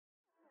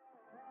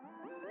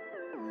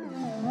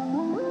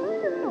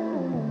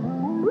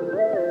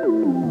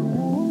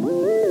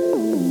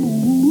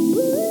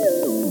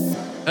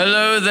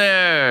Hello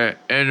there,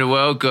 and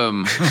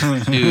welcome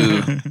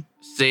to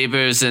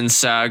Sabers and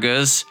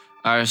Sagas,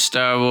 our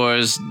Star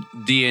Wars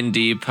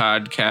D&D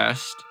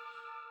podcast.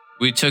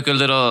 We took a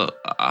little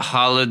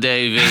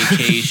holiday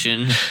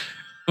vacation.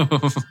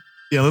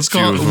 Yeah,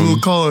 we'll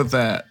call it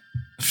that.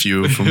 A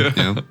few of them,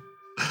 yeah.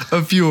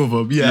 A few of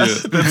them, yeah.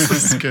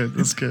 That's good.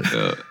 That's good.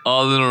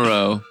 All in a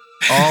row.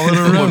 All in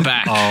a row. We're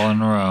back. All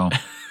in a row.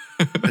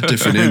 At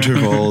different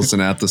intervals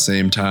and at the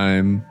same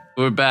time.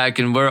 We're back,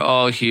 and we're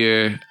all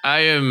here. I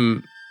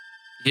am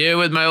here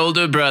with my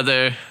older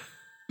brother.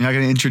 You're not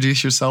going to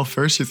introduce yourself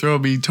first? You're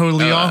throwing me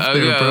totally off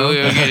there, bro.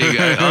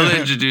 Okay, I'll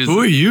introduce. Who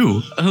are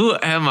you? Who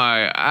am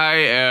I? I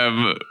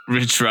am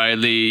Rich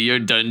Riley, your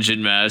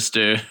dungeon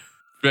master,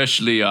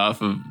 freshly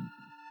off of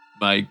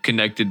my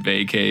connected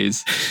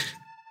vacays.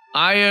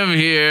 I am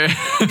here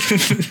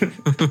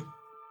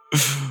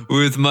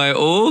with my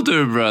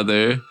older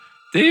brother,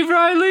 Dave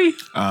Riley.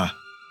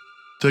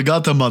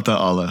 Tegata Mata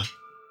Allah.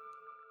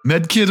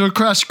 Medkit or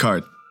crash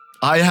cart?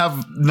 I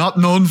have not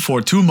known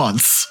for 2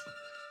 months.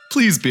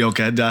 Please be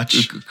okay,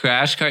 Dutch.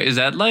 Crash cart? Is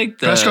that like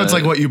the... Crash cart's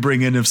like what you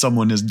bring in if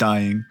someone is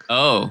dying.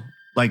 Oh.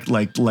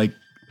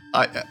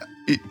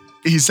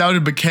 He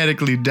sounded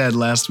mechanically dead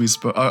last we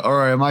spoke.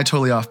 Or am I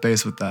totally off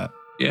base with that?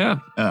 Yeah.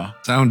 Yeah.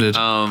 Sounded.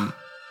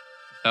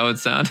 That would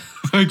sound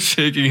like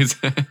shaking his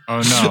head.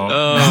 Oh no.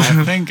 No,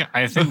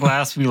 I think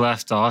last we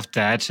left off,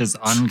 Datch is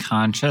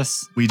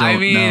unconscious. We don't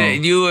know.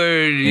 you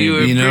were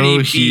we know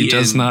pretty he beaten.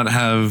 does not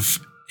have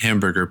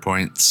hamburger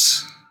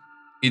points.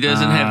 He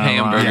doesn't have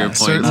hamburger yeah, points.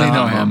 certainly no at the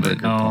moment.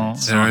 hamburger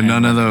points. There are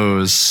none of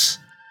those.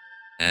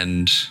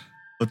 And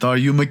But are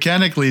you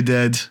mechanically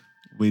dead?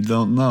 We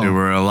don't know. there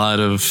were a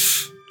lot of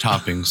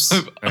toppings.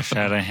 Fresh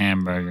out of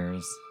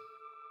hamburgers.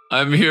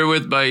 I'm here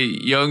with my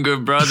younger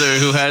brother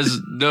who has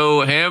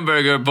no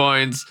hamburger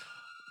points,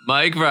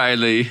 Mike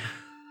Riley.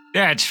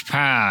 Datch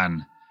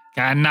Pan.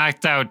 Got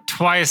knocked out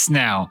twice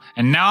now,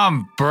 and now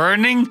I'm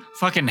burning?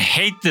 Fucking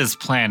hate this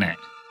planet.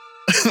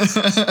 Was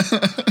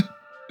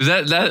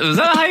that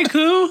a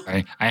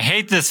haiku? I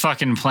hate this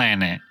fucking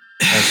planet.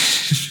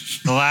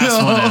 The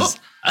last one is...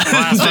 I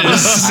hate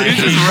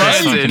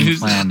this fucking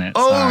planet.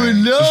 Oh Sorry.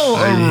 no,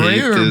 I a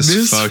hate rare this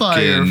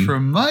misfire fucking-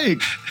 from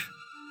Mike.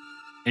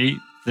 Hate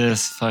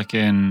this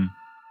fucking...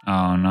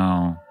 Oh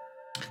no.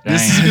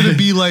 This is Dang. gonna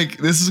be like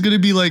in I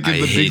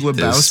the Big hate this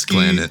Lebowski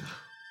planet.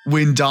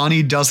 when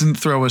Donnie doesn't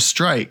throw a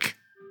strike,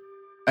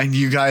 and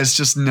you guys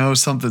just know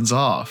something's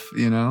off.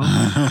 You know,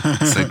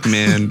 It's like,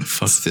 man,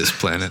 fuck this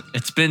planet.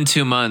 It's been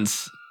 2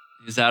 months.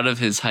 He's out of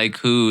his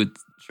haiku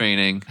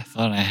training. I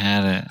thought I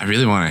had it. I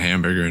really want a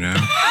hamburger now.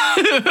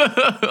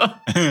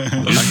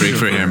 Just break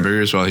for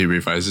hamburgers while he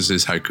revises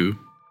his haiku.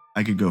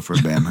 I could go for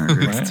a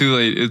Bamburger. Right? Too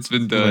late. It's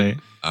been done. Wait.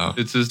 Oh,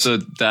 It's just a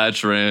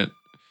Datch rant.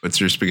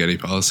 what's your spaghetti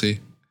policy?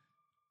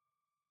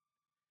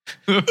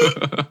 All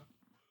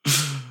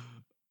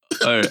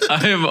right.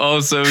 I am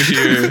also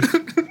here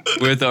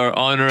with our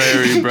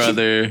honorary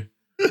brother,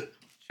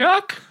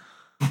 Chuck.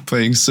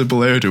 Playing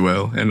Sybil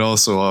Air-Duel and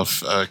also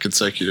off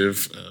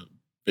consecutive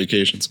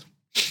vacations.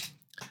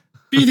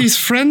 Be these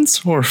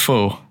friends or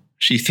foe?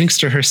 She thinks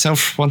to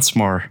herself once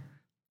more.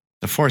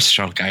 The force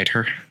shall guide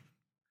her.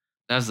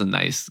 That was a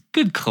nice,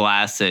 good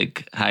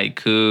classic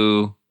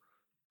haiku.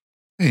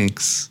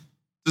 Thanks.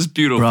 Just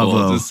beautiful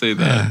Bravo. to say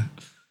that. Yeah,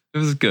 It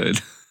was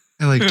good.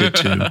 I liked it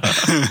too.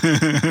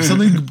 There's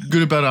something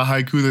good about a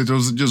haiku that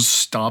doesn't just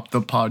stop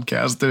the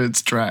podcast in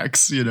its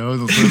tracks. You know,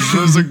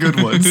 those are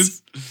good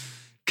ones.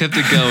 Kept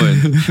it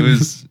going. It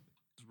was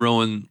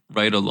rolling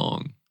right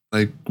along.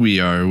 Like we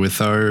are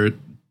with our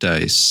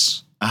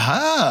dice.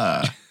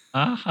 Aha!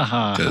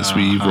 Because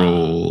we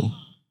roll.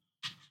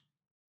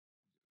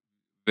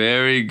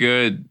 Very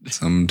good.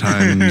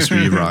 Sometimes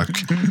we rock.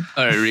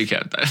 All right,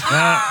 recap that.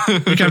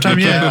 Recap time,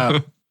 yeah.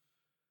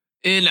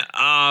 In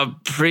our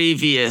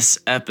previous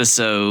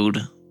episode,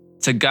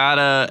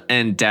 Tagata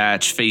and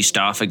Datch faced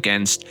off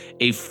against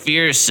a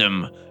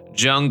fearsome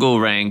jungle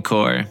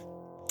rancor.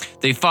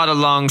 They fought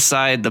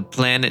alongside the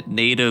planet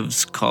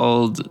natives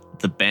called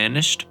the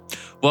Banished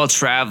while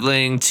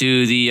traveling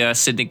to the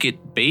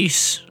Syndicate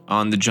base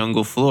on the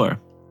jungle floor.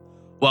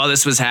 While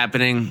this was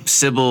happening,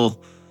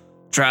 Sybil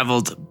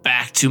traveled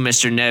back to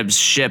Mr. Neb's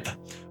ship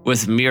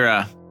with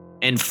Mira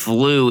and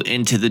flew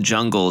into the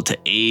jungle to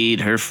aid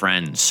her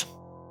friends.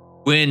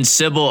 When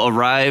Sybil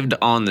arrived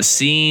on the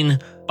scene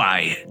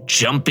by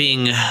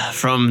jumping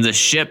from the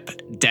ship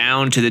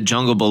down to the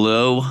jungle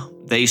below,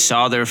 they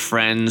saw their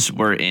friends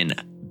were in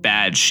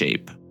bad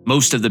shape.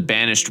 Most of the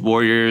banished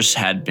warriors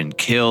had been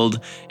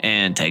killed,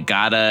 and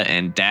Tagata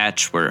and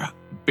Datch were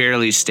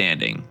barely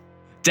standing.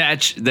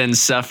 Datch then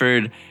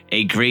suffered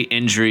a great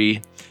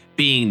injury,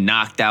 being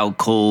knocked out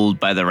cold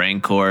by the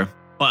Rancor.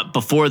 But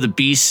before the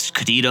beast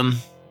could eat him,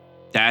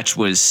 Datch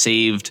was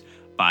saved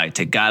by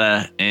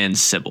Tagata and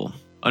Sybil.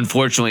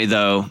 Unfortunately,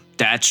 though,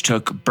 Datch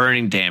took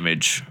burning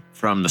damage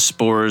from the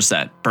spores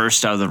that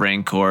burst out of the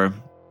Rancor.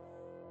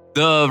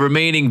 The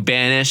remaining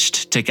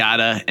banished,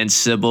 Tagata and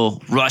Sybil,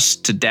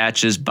 rushed to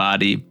Datch's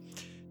body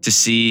to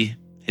see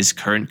his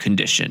current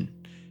condition.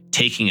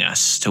 taking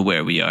us to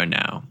where we are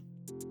now.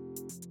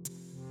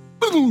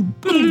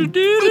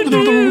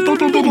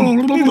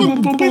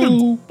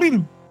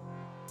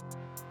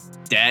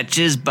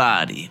 Datch's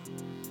body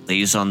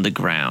lays on the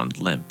ground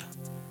limp,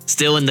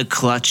 still in the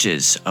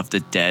clutches of the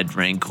dead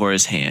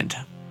Rancor's hand.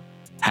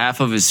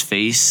 Half of his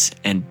face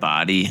and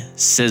body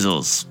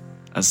sizzles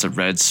as the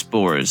red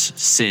spores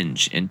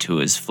singe into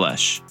his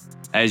flesh.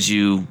 As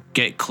you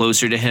get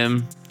closer to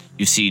him,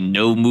 you see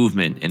no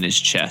movement in his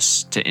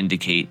chest to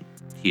indicate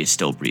he is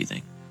still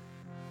breathing.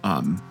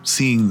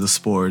 Seeing the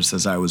spores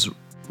as I was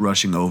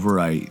rushing over,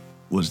 I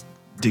was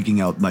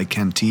digging out my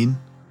canteen.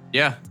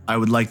 Yeah. I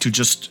would like to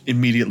just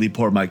immediately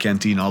pour my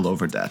canteen all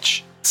over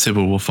Datch.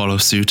 Sybil will follow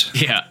suit.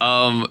 Yeah,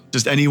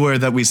 Just anywhere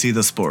that we see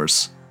the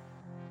spores.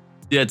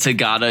 Yeah,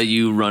 Tagada,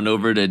 you run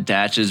over to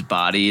Datch's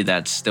body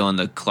that's still in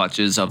the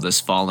clutches of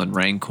this fallen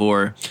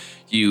Rancor.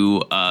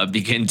 You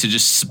begin to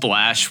just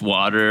splash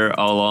water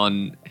all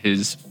on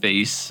his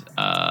face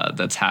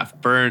that's half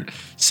burnt.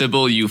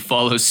 Sybil, you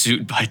follow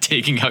suit by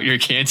taking out your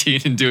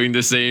canteen and doing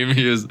the same.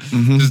 He is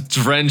just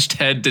drenched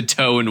head to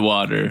toe in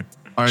water.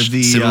 Are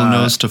the Sybil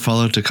knows to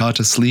follow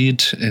Takata's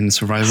lead in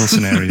survival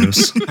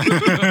scenarios.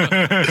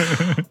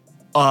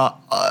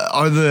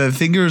 are the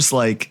fingers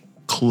like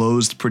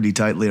closed pretty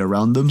tightly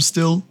around them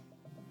still?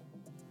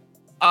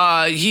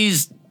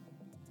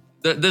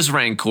 This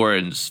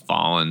Rancor's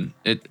fallen.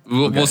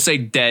 We'll say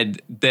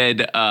dead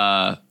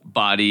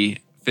body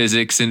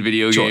physics in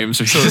video games.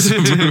 So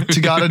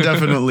Tagada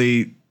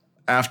definitely,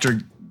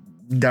 after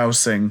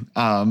dousing,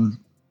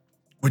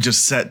 would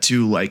just set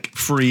to like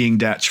freeing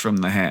Datch from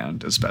the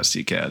hand as best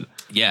he can.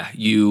 Yeah,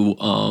 you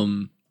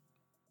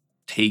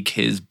take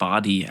his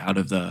body out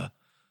of the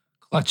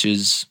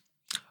clutches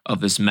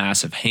of this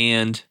massive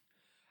hand.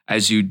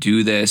 As you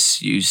do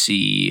this, you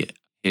see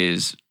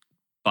his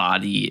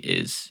body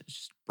is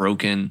just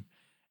broken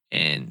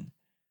and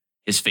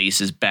his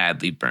face is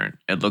badly burnt.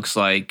 It looks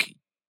like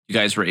you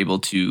guys were able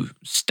to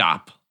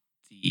stop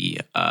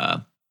the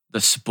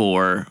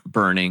spore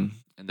burning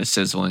and the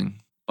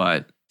sizzling,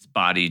 but his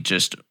body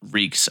just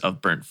reeks of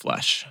burnt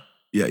flesh.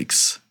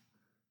 Yikes.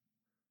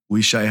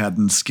 Wish I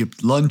hadn't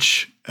skipped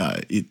lunch.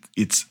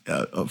 It's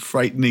a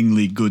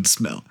frighteningly good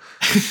smell.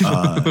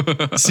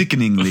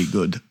 Sickeningly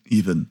good,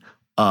 even.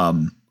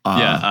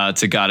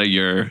 Tagada,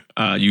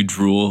 you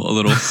drool a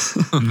little.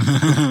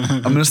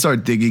 I'm gonna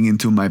start digging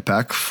into my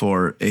pack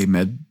for a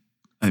med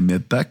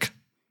pack.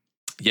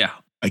 Yeah.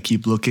 I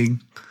keep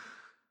looking,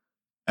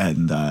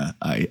 and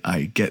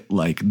I get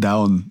like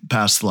down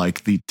past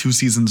like the 2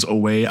 seasons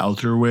away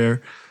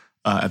outerwear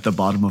at the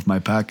bottom of my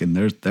pack, and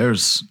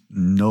there's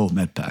no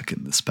med pack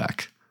in this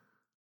pack.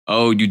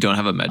 Oh, you don't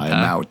have a med pack?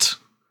 I'm out.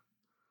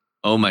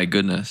 Oh my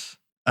goodness.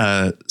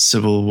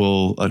 Sybil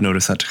will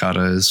notice that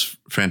Takata is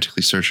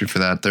frantically searching for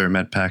that. Their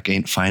med pack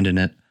ain't finding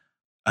it.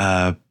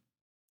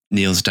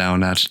 Kneels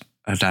down at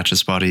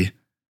Datch's body.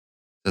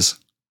 Says,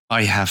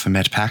 I have a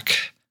med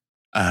pack.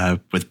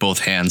 With both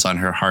hands on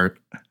her heart.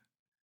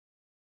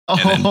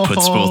 And then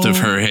puts both of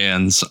her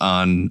hands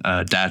on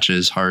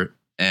Datch's heart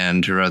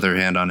and her other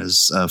hand on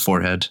his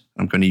forehead.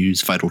 I'm going to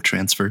use vital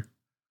transfer.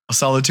 A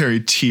solitary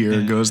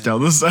tear goes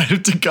down the side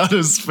of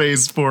Takata's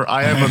face for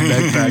I have a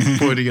med pack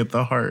pointing at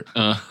the heart.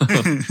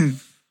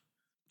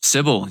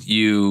 Sybil,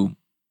 you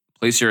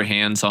place your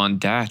hands on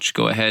Datch.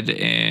 Go ahead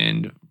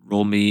and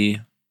roll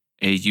me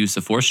a use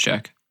of force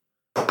check.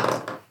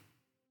 I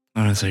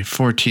want to say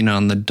 14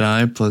 on the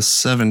die plus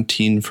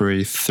 17 for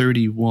a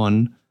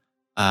 31.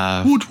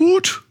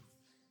 Woot.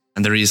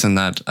 And the reason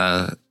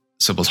that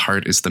Sybil's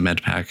heart is the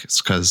med pack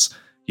is because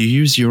you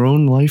use your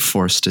own life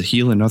force to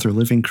heal another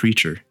living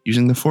creature,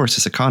 using the force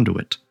as a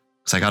conduit.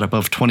 Because I got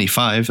above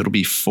 25, it'll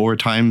be 4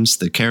 times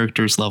the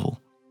character's level.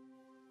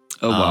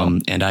 Oh, wow.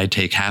 And I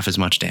take half as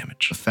much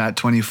damage. A fat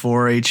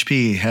 24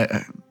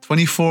 HP.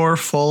 24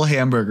 full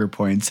hamburger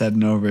points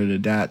heading over to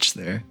Datch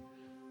there.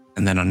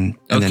 And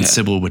then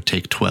Sybil would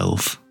take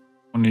 12.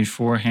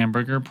 24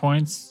 hamburger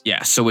points?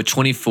 Yeah, so with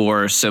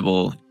 24,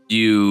 Sybil,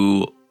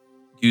 you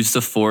use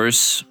the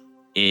force.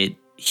 It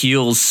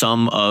heals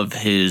some of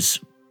his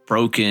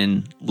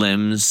broken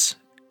limbs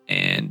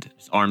and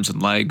his arms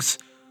and legs,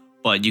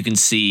 but you can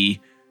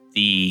see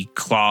the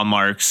claw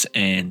marks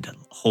and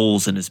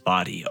holes in his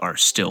body are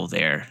still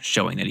there,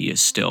 showing that he is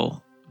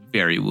still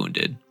very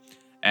wounded.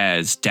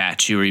 As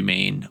Datch, you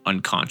remain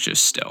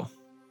unconscious still.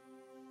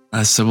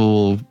 Sybil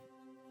will,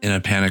 in a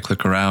panic,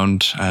 look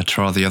around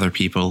to all the other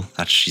people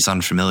that she's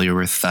unfamiliar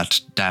with, that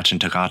Datch and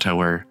Takata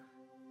were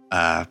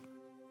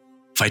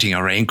fighting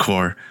a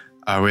Rancor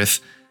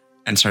with,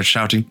 and start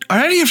shouting, "Are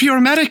any of you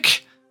a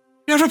medic?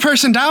 You have a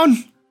person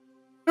down?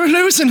 We're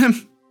losing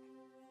him."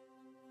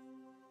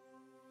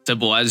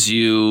 Sybil, as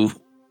you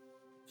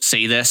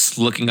say this,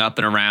 looking up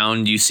and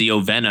around, you see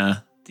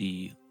Ovena,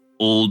 the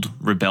old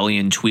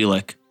rebellion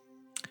Twi'lek,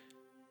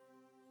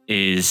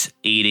 is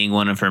aiding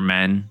one of her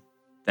men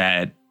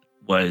that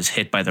was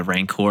hit by the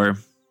Rancor.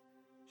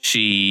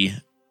 She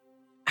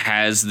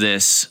has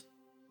this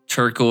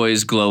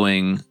turquoise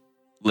glowing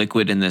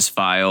liquid in this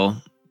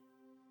vial.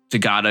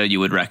 Tagada, you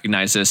would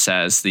recognize this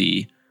as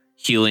the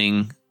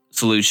healing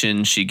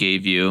solution she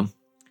gave you.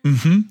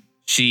 Mm-hmm.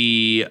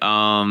 She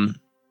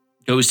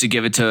goes to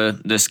give it to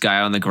this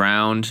guy on the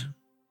ground,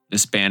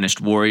 this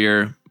banished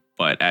warrior,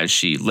 but as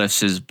she lifts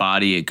his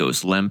body, it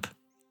goes limp.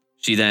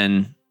 She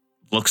then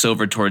looks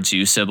over towards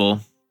you,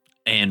 Sybil,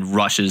 and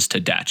rushes to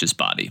Datch's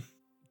body.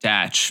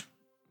 Datch,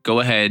 go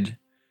ahead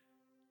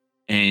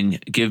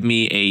and give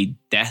me a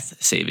death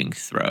saving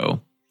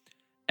throw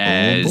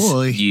as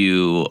boy.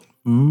 you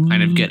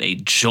kind of get a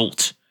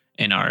jolt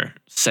and are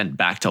sent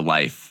back to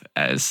life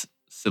as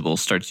Sybil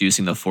starts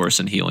using the force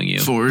and healing you.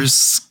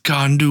 Force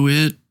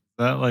conduit. Is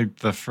that like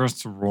the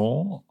first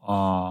roll?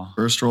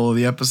 First roll of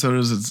the episode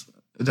is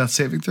a death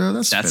saving throw.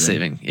 That's That's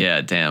fitting. saving.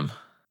 Yeah, damn.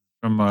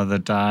 From the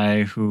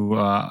die who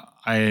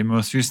I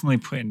most recently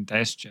put in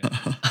Dice Jet.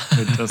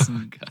 It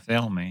doesn't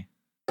fail me.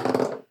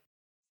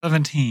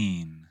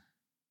 17.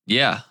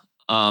 Yeah,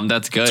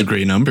 that's good. It's a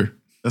great number.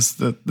 That's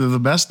the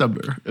best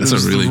number. That's It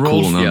was a really the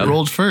rolled, cool number.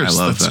 Rolled first.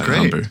 I love That's that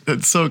great. number.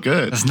 It's so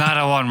good. It's not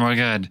a 1. We're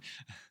good.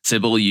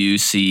 Sybil, you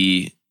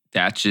see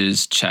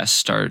Datch's chest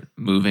start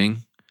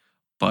moving,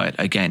 but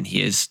again,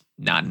 he is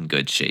not in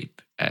good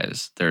shape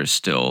as there's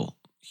still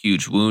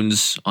huge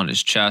wounds on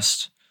his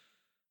chest,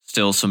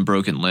 still some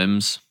broken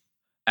limbs.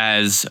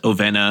 As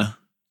Ovena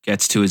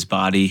gets to his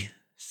body,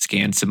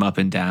 scans him up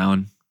and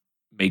down,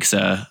 makes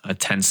a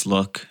tense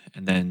look,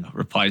 and then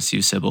replies to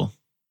you, Sybil,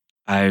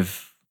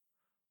 I've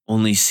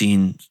only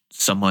seen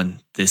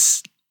someone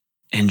this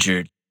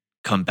injured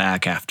come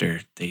back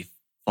after they've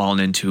fallen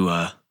into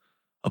a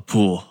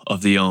pool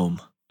of the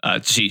Ohm.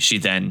 She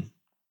then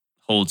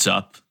holds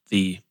up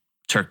the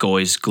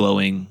turquoise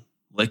glowing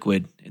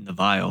liquid in the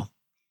vial.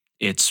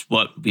 It's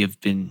what we have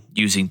been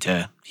using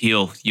to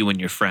heal you and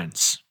your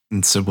friends.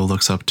 And Sybil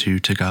looks up to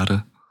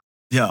Tagada.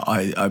 Yeah,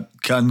 I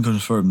can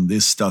confirm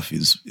this stuff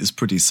is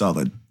pretty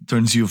solid.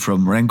 Turns you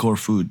from Rancor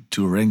food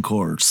to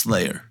Rancor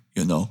slayer,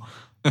 you know.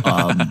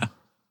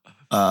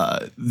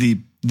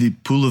 The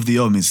pool of the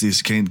Ohm is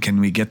this. Can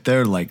we get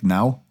there like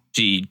now?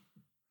 She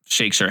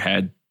shakes her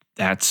head.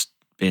 That's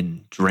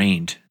been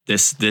drained.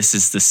 This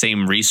is the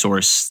same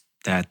resource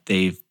that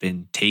they've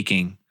been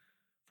taking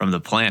from the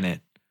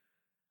planet.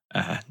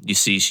 You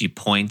see, she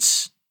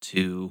points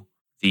to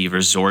the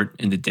resort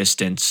in the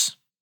distance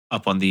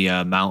up on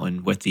the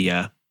mountain with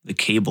the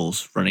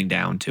cables running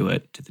down to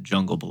it, to the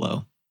jungle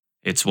below.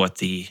 It's what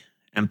the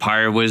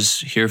Empire was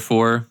here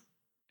for,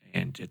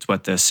 and it's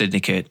what the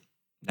Syndicate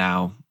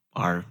now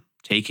are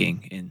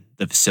taking in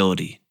the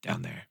facility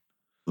down there.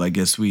 Well, I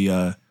guess we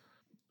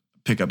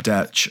pick up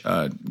Datch,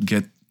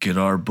 get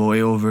our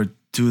boy over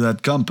to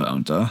that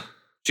compound, huh?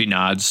 She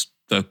nods.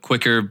 The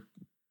quicker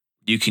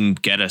you can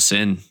get us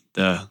in,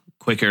 the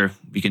quicker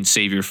we can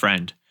save your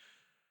friend.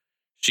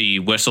 She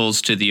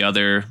whistles to the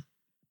other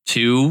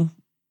two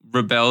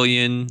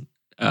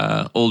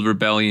old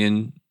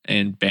rebellion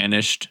and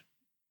banished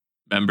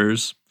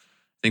members.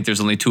 I think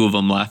there's only 2 of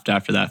them left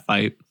after that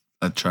fight.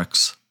 That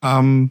tracks.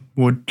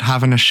 Would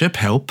having a ship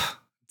help?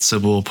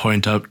 Sybil will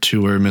point up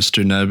to where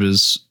Mr. Neb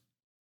is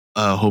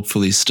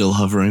hopefully still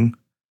hovering.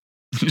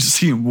 You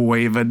see him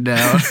waving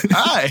down.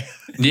 Hi.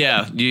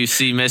 Yeah, you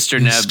see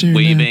Mr. Neb Mr. Neb.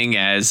 waving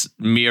as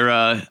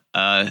Mira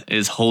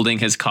is holding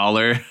his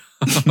collar,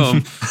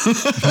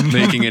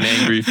 making an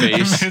angry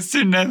face.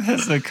 Mr. Neb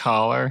has a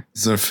collar.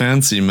 He's a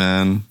fancy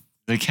man.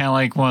 They kind of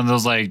like one of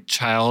those like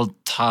child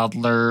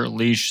toddler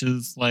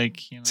leashes,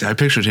 like, you know. See, I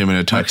pictured him in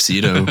a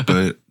tuxedo,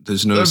 but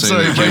there's no I'm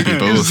saying sorry, it can't be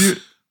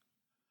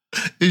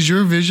both. Is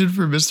your vision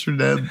for Mr.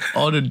 Neb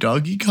on a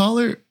doggy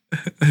collar?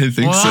 I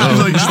think so. Well,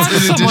 Like, not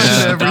just in so much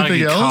addition to a everything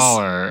doggy else?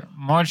 collar,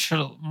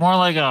 more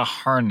like a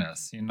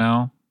harness, you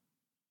know.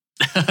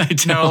 I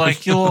No, don't-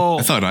 like you'll.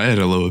 I thought I had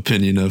a low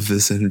opinion of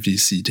this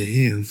NPC.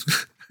 Damn.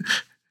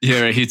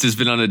 yeah, right, he's just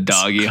been on a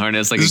doggy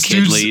harness like This a kid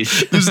dude's-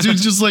 leash. This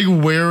dude's just like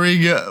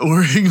wearing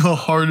a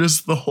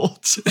harness the whole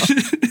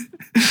time.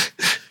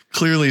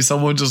 Clearly,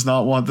 someone does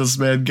not want this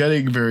man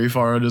getting very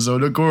far on his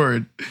own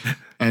accord.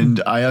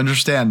 And I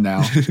understand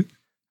now.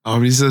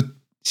 Oh, he's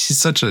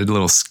such a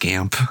little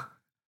scamp.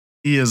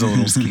 He is a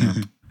little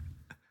scamp.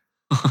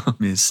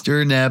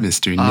 Mr. Neb.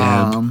 Mr.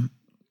 Neb.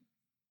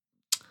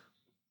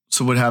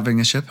 So would having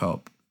a ship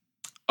help?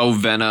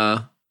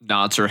 Ovena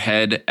nods her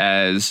head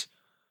as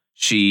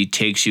she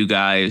takes you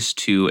guys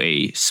to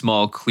a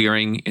small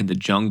clearing in the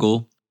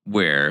jungle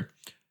where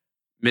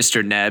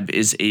Mr. Neb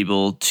is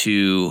able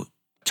to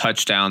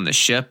touch down the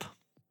ship.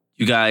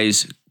 You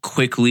guys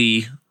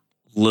quickly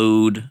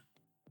load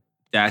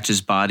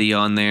Datch's body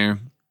on there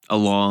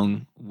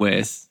along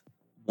with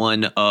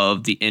one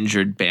of the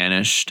injured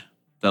banished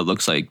that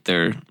looks like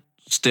they're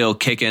still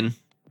kicking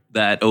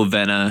that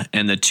Ovena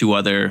and the 2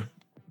 other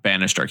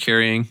banished are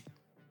carrying.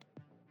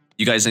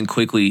 You guys then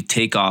quickly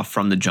take off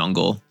from the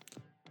jungle.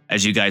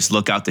 As you guys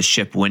look out the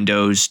ship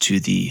windows to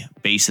the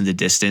base in the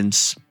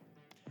distance,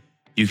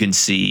 you can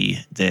see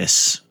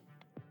this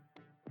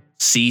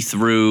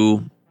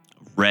see-through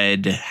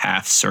red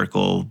half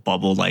circle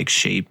bubble-like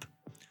shape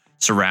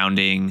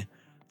surrounding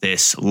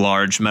this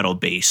large metal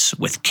base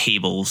with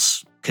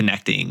cables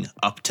connecting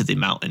up to the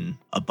mountain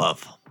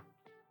above.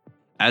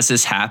 As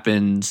this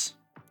happens,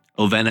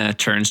 Ovena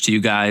turns to you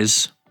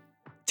guys.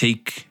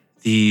 Take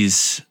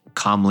these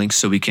comm links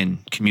so we can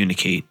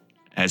communicate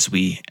as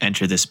we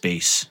enter this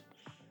base.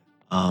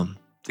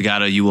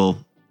 Tagada, you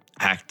will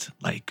act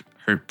like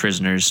hurt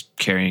prisoners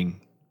carrying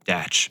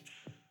Datch.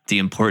 The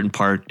important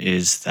part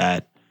is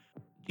that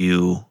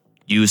you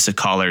use the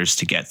collars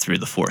to get through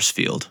the force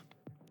field.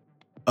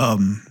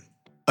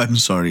 I'm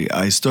sorry.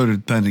 I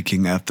started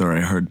panicking after I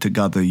heard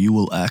Tagada, you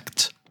will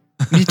act.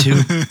 Me too.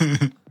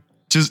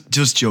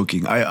 Just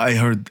joking. I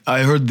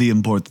heard the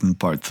important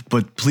part,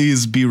 but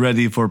please be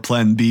ready for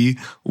plan B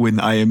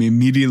when I am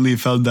immediately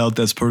found out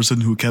as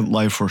person who can't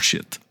lie for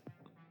shit.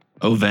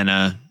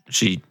 Ovena,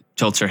 she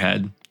tilts her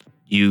head.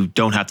 You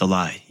don't have to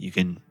lie. You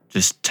can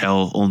just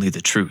tell only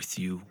the truth.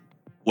 You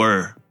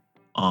were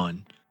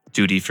on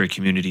duty for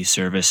community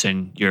service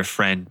and your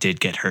friend did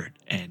get hurt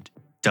and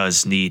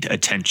does need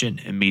attention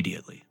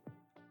immediately.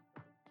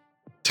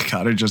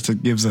 Takata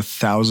just gives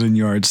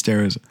 1,000-yard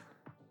stare.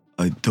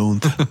 I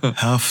don't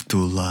have to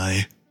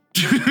lie.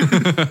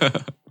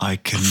 I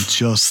can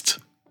just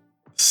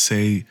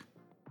say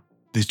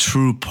the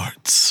true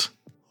parts.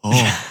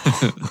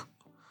 Oh.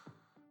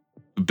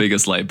 The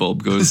biggest light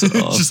bulb goes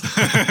off. Just,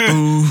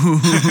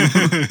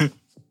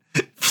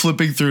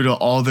 flipping through to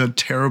all the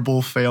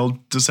terrible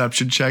failed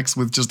deception checks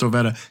with just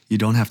Ovena. You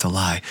don't have to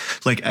lie.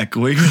 Like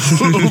echoing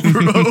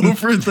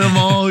over them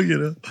all, you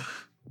know.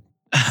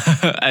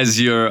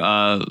 As you're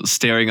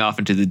staring off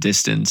into the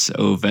distance,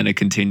 Ovena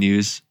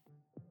continues.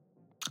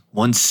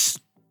 Once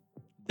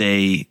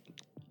they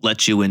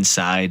let you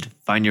inside,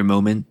 find your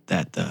moment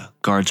that the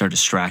guards are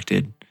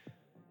distracted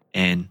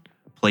and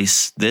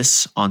place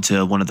this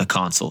onto one of the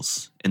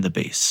consoles in the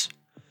base.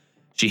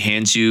 She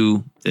hands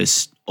you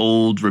this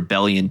old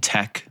rebellion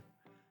tech,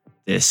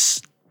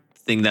 this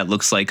thing that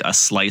looks like a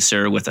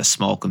slicer with a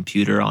small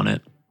computer on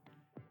it.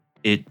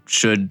 It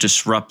should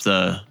disrupt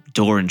the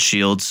door and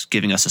shields,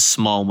 giving us a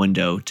small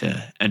window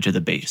to enter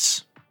the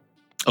base.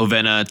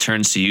 Ovena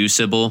turns to you,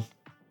 Sybil.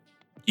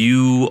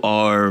 You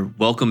are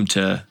welcome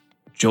to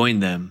join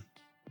them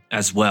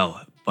as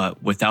well,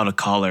 but without a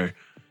collar,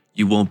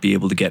 you won't be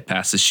able to get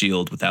past the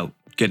shield without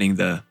getting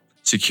the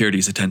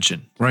security's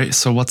attention. Right,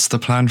 so what's the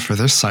plan for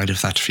this side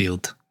of that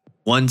field?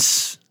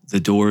 Once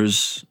the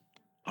doors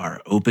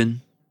are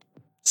open,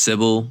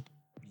 Sybil,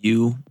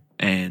 you,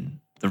 and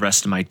the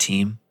rest of my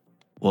team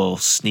will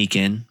sneak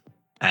in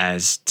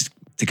as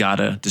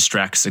Tagada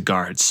distracts the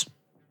guards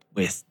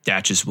with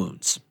Datch's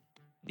wounds,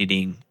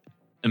 needing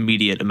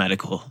immediate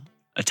medical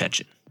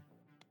attention.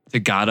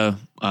 Tagada,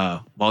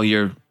 while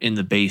you're in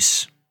the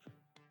base,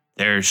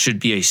 there should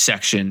be a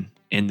section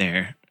in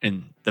there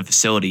in the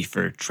facility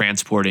for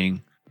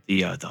transporting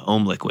the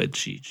Ohm liquid.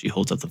 She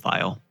holds up the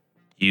vial.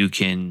 You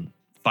can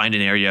find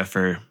an area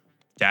for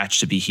Datch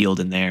to be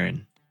healed in there,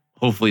 and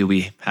hopefully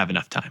we have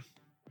enough time.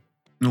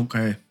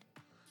 Okay.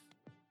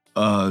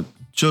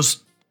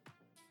 Just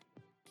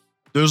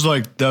there's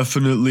like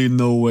definitely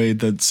no way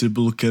that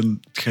Sybil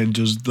can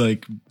just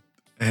like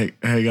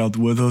hang out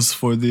with us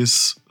for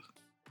this.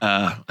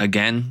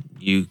 Again,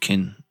 you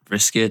can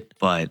risk it,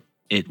 but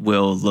it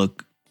will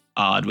look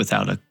odd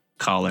without a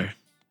collar.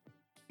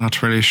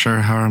 Not really sure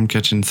how I'm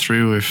getting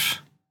through if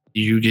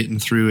you getting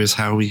through is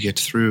how we get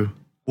through.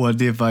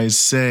 What if I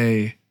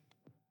say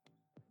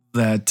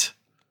that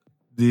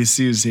this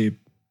is a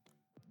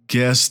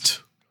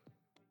guest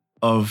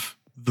of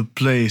the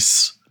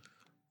place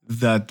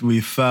that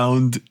we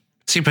found?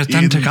 See, but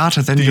then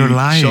Tagata, then you're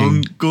lying.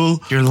 Jungle.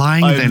 You're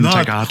lying then,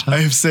 Tagata.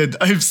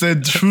 I've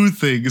said true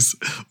things.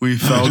 We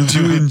found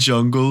you in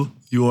jungle.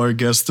 You are a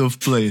guest of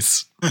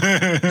place.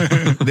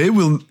 They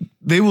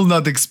will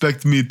not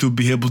expect me to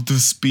be able to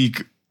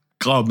speak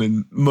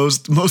common.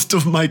 Most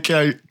of my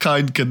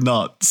kind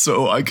cannot.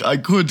 So I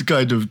could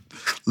kind of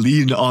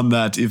lean on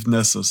that if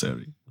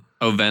necessary.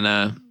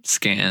 Ovena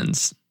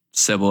scans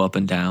Sybil up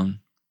and down.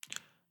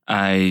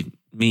 I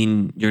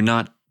mean, you're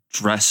not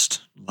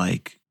dressed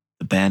like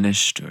the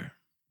Banished or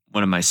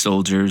one of my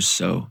soldiers,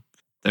 so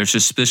their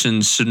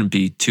suspicions shouldn't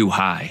be too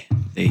high.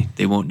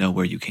 They won't know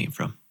where you came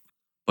from.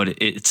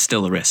 But it's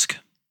still a risk.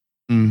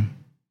 I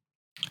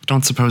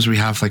don't suppose we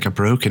have like a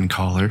broken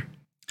collar.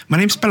 My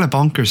name's Bella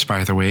Bonkers,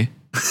 by the way.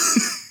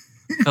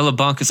 Bella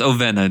Bonkers,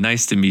 Ovena,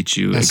 nice to meet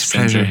you. Yes,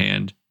 Extend your pleasure.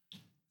 hand.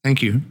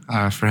 Thank you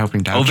for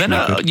helping Datch.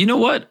 Ovena, you know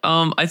what?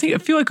 I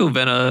feel like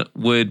Ovena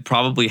would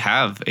probably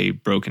have a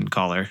broken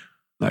collar.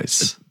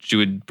 Nice. She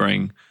would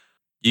bring.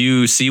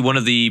 You see one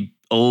of the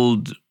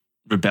old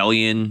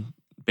rebellion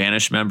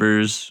Banished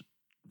members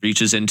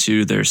reaches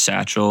into their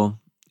satchel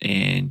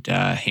and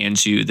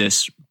hands you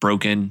this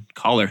broken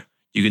collar.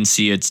 You can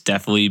see it's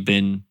definitely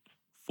been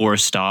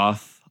forced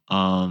off,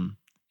 and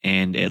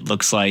it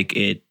looks like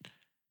it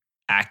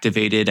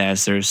activated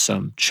as there's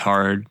some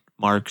charred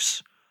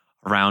marks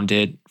around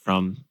it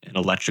from an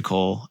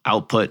electrical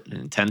output, an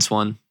intense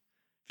one.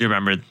 If you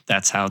remember,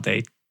 that's how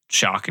they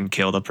shock and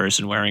kill the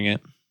person wearing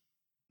it.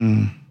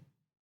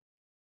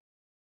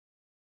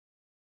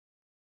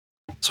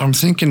 So I'm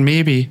thinking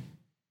maybe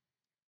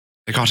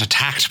they got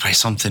attacked by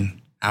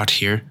something out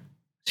here.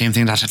 Same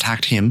thing that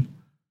attacked him.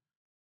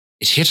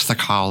 It hit the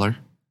collar.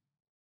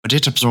 But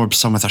it absorbed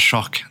some of the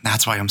shock. And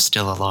that's why I'm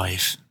still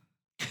alive.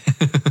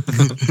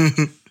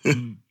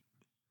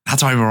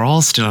 That's why we're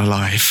all still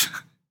alive.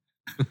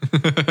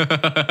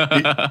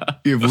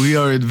 If we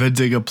are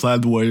inventing a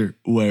plan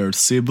where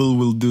Sybil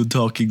will do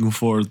talking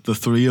for the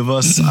three of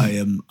us, I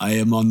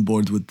am on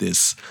board with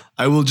this.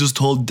 I will just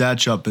hold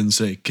Datch up and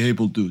say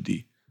cable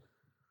duty.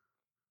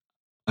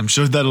 I'm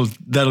sure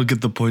that'll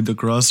get the point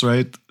across,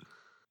 right?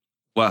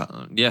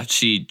 Well, yeah,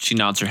 she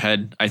nods her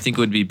head. I think it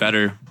would be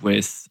better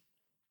with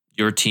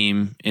your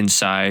team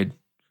inside,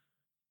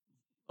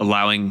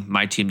 allowing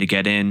my team to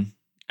get in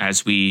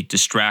as we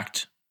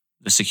distract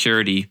the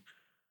security.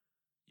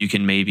 You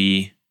can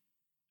maybe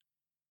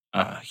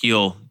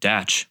heal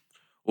Datch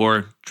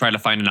or try to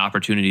find an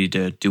opportunity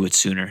to do it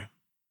sooner.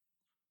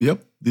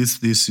 Yep,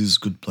 this is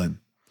good plan.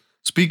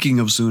 Speaking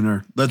of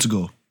sooner, let's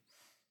go.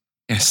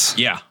 Yes.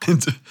 Yeah.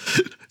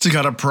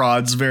 Takata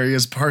prods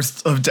various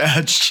parts of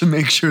Datch to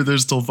make sure they're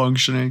still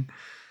functioning.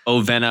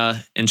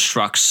 Ovena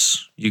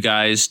instructs you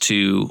guys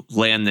to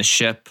land the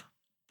ship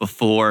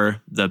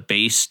before the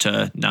base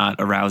to not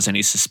arouse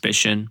any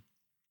suspicion.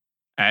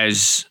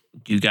 As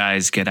you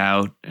guys get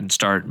out and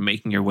start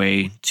making your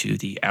way to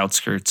the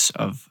outskirts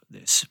of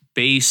this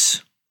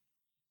base,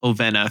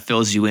 Ovena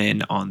fills you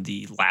in on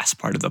the last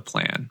part of the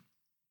plan.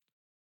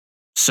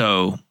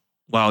 So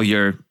while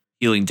you're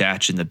healing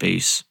Datch in the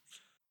base,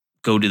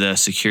 go to the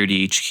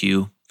security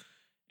HQ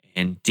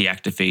and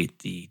deactivate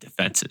the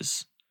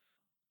defenses.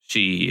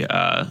 She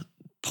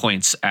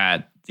points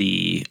at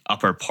the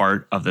upper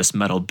part of this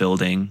metal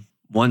building.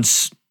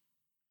 Once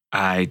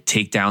I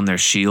take down their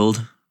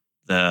shield,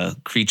 the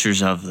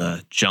creatures of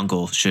the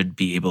jungle should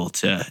be able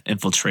to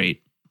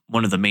infiltrate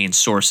one of the main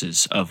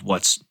sources of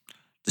what's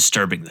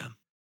disturbing them.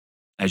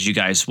 As you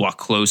guys walk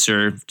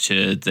closer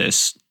to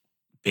this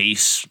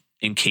base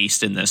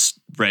encased in this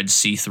red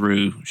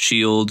see-through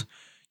shield,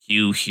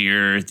 you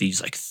hear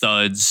these like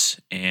thuds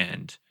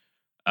and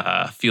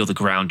feel the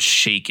ground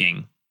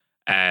shaking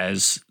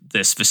as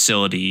this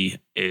facility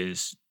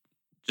is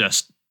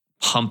just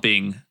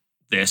pumping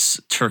this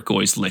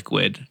turquoise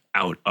liquid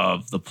out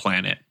of the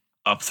planet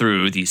up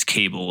through these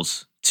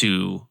cables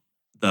to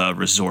the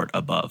resort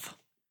above.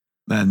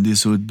 Man,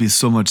 this would be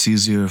so much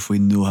easier if we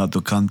knew how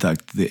to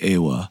contact the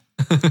Awa.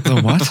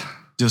 The what?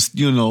 Just,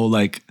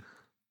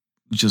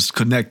 just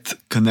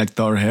connect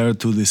our hair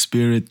to the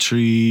spirit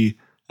tree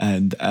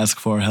and ask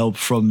for help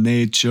from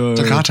nature.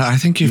 Takata, I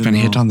think you've been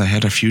hit on the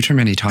head a few too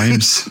many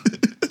times.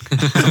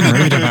 I'm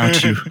worried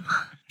about you.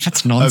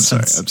 That's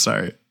nonsense. I'm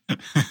sorry.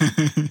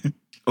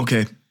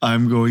 Okay,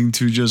 I'm going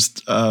to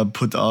just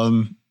put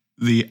on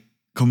the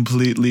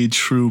completely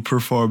true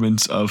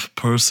performance of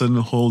person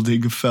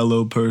holding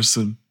fellow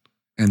person.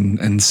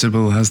 And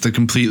Sybil has the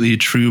completely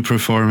true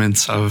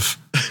performance of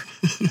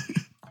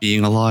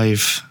being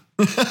alive.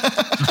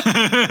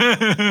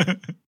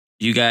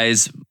 You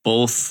guys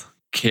both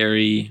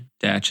carry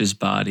Datch's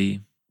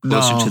body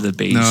closer to the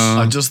base.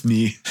 No. Just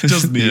me.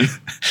 Just me.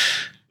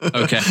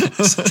 Okay.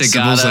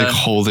 Sybil's like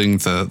holding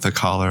the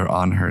collar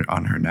on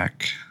her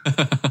neck.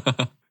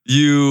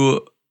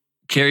 You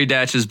carry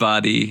Datch's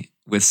body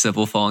with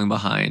Sybil falling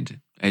behind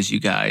as you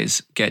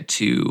guys get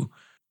to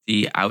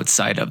the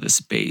outside of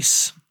this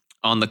base.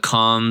 On the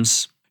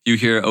comms, you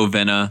hear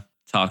Ovena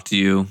talk to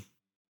you.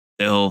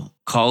 They'll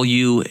call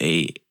you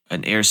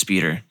an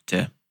airspeeder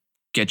to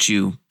get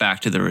you back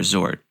to the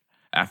resort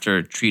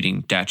after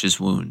treating Datch's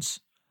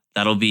wounds.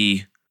 That'll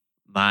be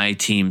my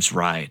team's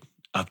ride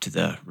up to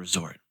the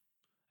resort.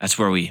 That's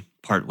where we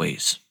part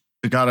ways.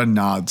 Takata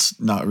nods,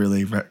 not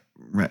really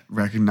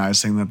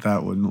recognizing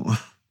that wouldn't.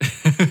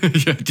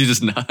 Yeah, you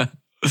just nod.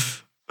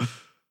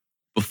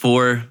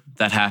 Before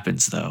that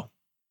happens, though,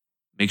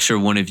 make sure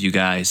one of you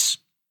guys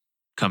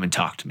come and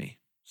talk to me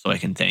so I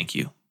can thank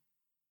you.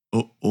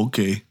 Oh,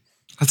 okay.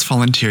 Let's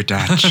volunteer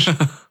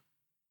Datch.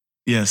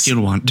 Yes.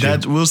 You'll want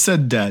to. We'll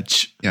send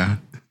Datch. Yeah.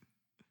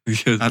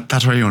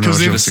 That's why you know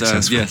if you're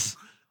successful. Yes.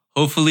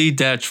 Hopefully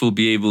Datch will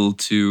be able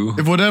to.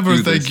 If whatever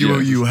do thank this, you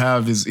yes. you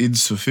have is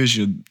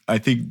insufficient, I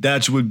think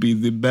Datch would be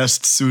the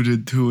best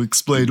suited to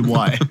explain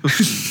why.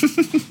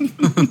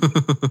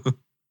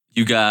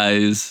 You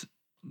guys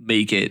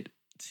make it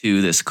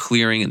to this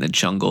clearing in the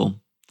jungle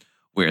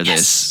where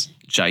this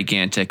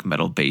gigantic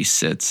metal base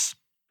sits.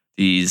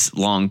 These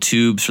long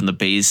tubes from the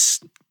base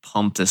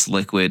pump this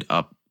liquid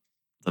up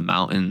the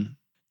mountain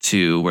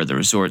to where the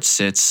resort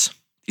sits.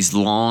 These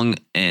long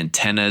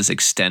antennas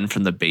extend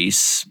from the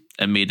base,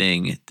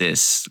 emitting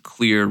this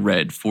clear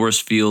red force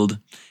field,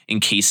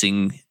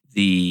 encasing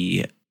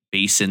the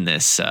base in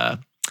this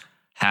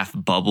half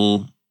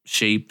bubble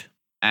shape.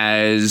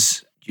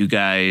 As you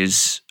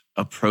guys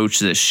approach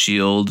this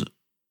shield,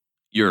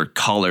 your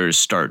colors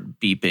start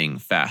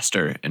beeping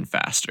faster and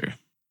faster.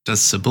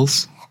 Does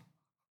Sybil's?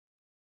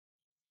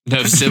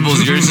 No,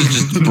 Sybil's, yours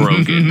is just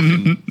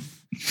broken.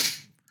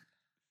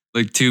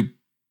 Like two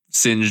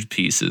singed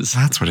pieces.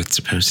 That's what it's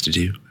supposed to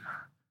do.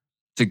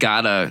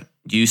 Takata,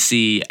 you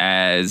see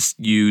as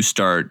you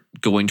start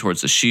going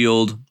towards the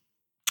shield,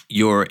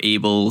 you're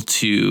able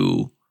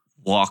to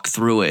walk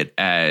through it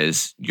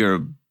as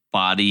your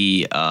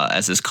body,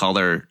 as this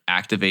collar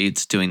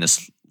activates, doing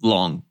this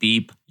long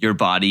beep, your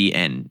body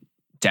and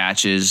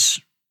Datch's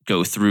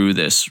go through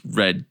this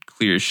red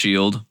clear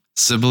shield.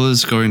 Sybil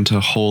is going to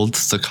hold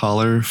the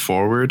collar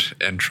forward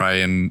and try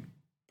and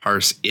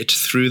parse it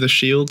through the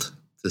shield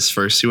to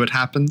first see what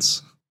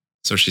happens.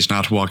 So she's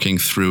not walking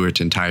through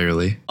it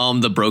entirely.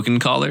 The broken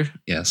collar.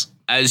 Yes.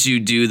 As you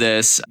do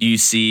this, you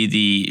see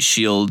the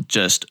shield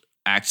just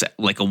acts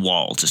like a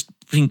wall, just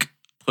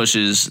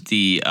pushes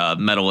the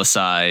metal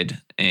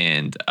aside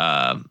and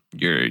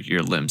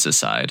your limbs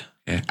aside.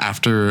 Yeah.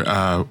 After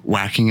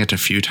whacking it a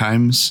few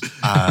times,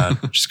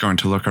 she's going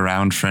to look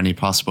around for any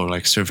possible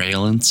like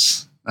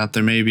surveillance that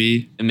there may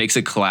be. It makes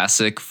a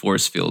classic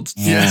force field.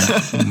 Yeah.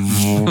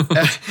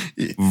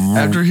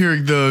 After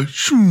hearing the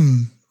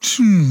shoom,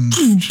 shoom,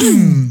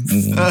 shoom,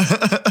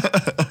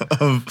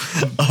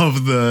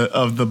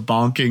 of the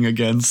bonking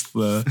against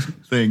the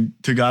thing,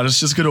 Tagada's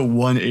just gonna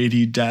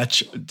 180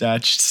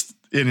 Datch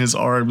in his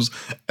arms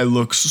and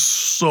looks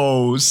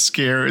so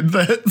scared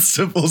that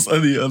Sybil's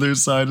on the other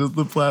side of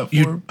the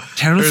platform.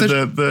 Tell Or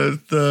the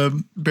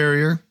the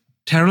barrier.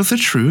 tell the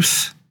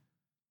truth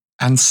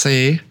and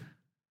say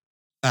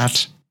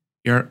that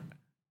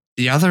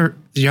the other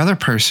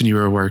person you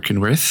were working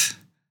with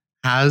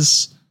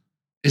is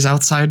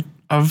outside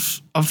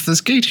of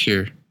this gate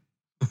here.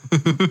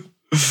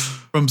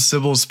 From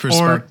Sybil's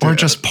perspective. Or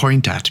just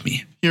point at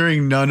me.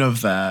 Hearing none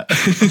of that,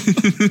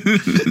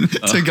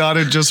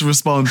 Tagada just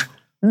responds,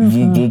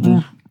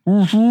 Oh,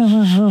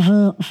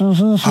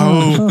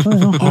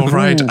 all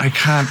right. I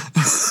can't.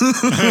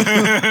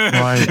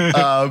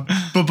 Right.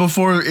 but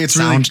before it's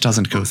Sound really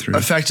doesn't go through.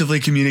 effectively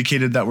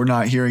communicated that we're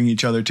not hearing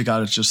each other,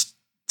 Tagada just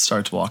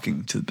starts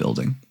walking to the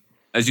building.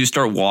 As you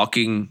start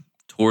walking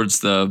towards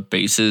the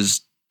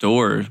base's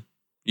door,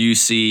 you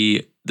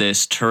see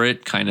this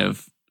turret kind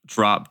of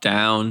drop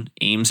down,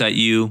 aims at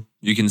you.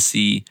 You can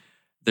see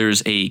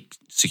there's a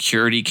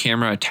security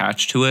camera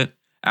attached to it.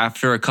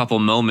 After a couple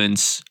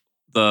moments,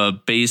 the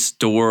base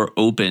door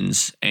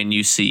opens and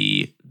you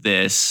see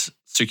this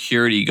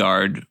security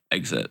guard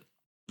exit.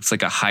 Looks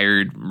like a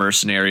hired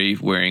mercenary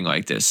wearing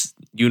like this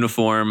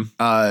uniform.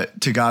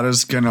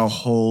 Tagada's gonna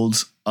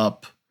hold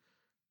up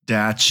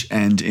Datch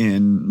and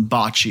in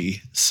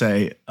Bocce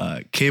say,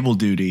 cable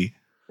duty,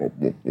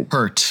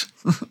 hurt.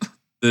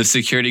 The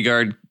security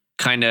guard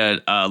kind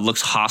of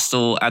looks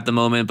hostile at the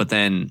moment, but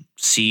then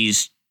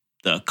sees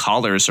the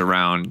collars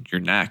around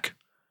your neck.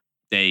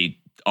 They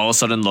all of a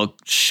sudden look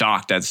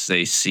shocked as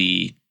they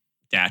see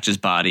Datch's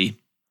body.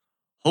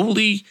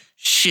 Holy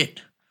shit.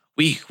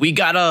 We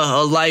got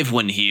a live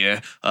one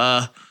here.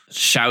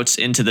 Shouts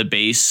into the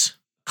base,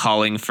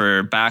 calling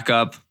for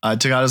backup.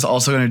 Tagada's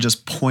also gonna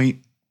just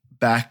point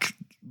back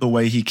the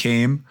way he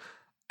came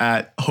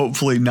at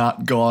hopefully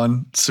not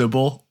gone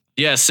Sybil.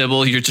 Yeah,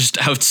 Sybil, you're just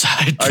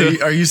outside.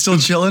 Are you still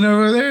chilling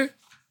over there?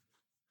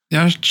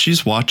 Yeah,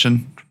 she's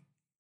watching.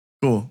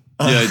 Cool.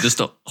 Yeah, just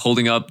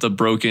holding up the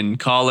broken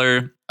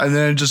collar. And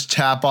then just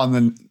tap on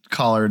the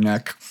collar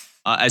neck.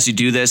 As you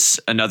do this,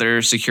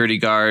 another security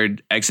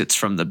guard exits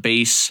from the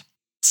base,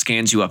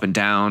 scans you up and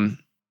down,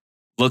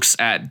 looks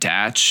at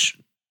Datch.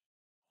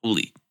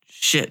 Holy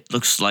shit!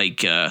 Looks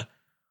like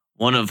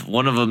one of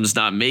them's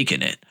not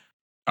making it.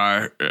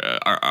 Are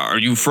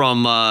you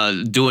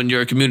from doing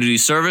your community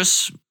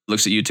service?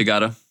 Looks at you,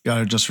 Tagada.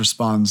 Tagada just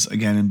responds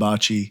again in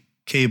Bocce,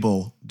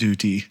 cable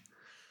duty.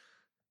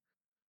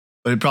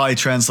 But it probably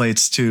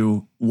translates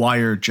to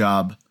wire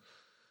job.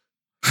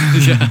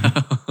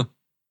 Yeah.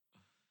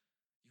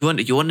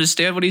 You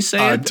understand what he's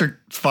saying?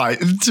 Fine.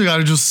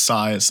 Tagada just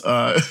sighs.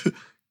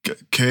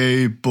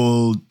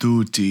 Cable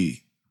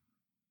duty.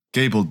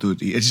 Cable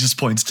duty. It just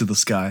points to the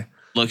sky.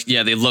 Look,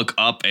 yeah, they look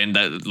up and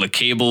the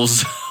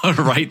cables are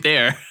right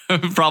there.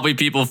 Probably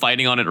people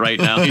fighting on it right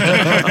now.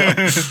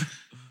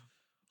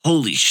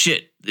 Holy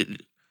shit.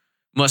 It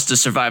must have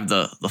survived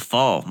the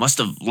fall. Must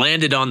have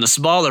landed on the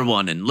smaller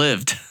one and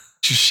lived.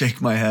 Just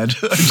shake my head.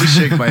 I just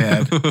shake my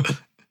head.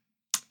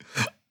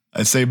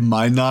 I say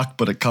my knock,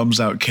 but it comes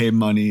out K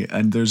Money,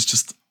 and there's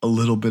just a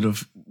little bit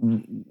of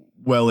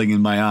welling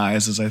in my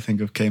eyes as I think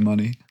of K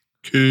Money.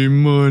 K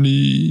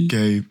Money.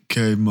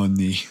 K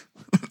Money.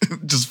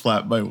 Just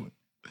flap my.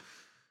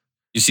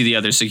 You see the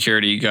other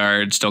security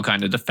guard still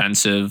kind of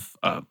defensive.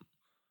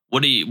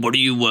 What are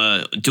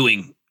you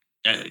doing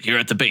here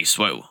at the base?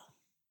 Whoa.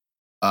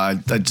 I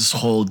just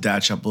hold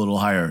Datch up a little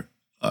higher.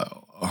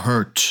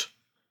 Hurt.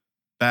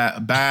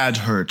 Bad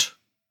hurt.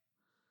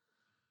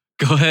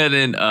 Go ahead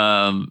and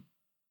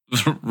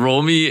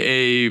roll me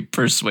a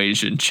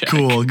persuasion check.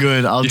 Cool,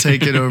 good. I'll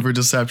take it over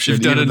deception.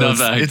 You've done even though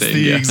enough acting. It's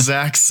the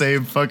exact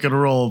same fucking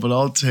roll, but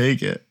I'll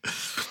take it.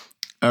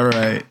 All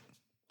right.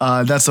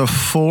 That's a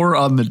 4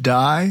 on the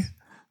die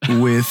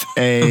with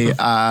a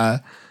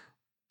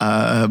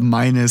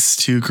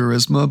 -2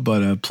 charisma,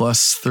 but a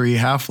 +3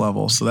 half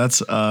level. So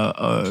that's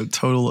a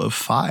total of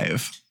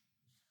 5.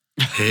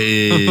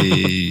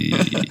 Hey.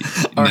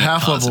 Our Net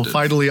half level positive.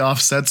 finally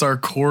offsets our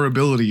core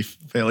ability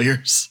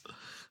failures.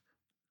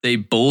 They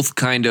both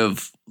kind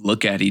of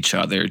look at each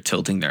other,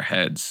 tilting their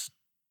heads.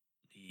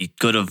 He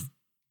could have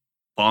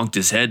bonked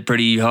his head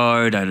pretty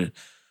hard.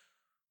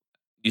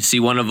 You see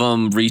one of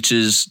them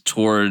reaches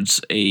towards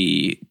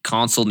a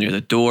console near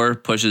the door,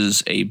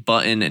 pushes a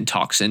button and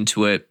talks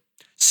into it.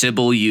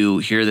 Sybil, you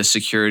hear the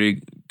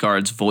security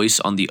guard's voice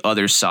on the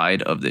other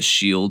side of the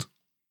shield.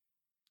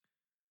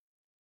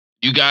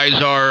 You guys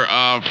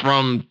are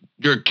from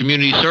your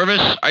community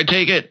service, I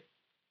take it?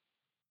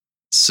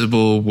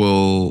 Sybil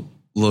will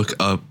look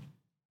up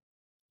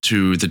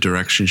to the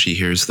direction she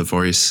hears the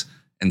voice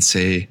and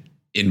say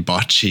in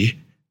bocce,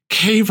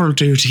 cable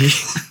duty.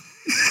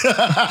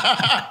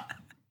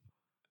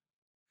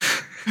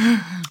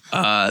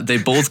 They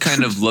both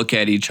kind of look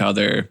at each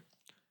other,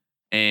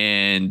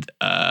 and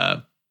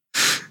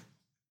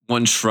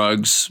one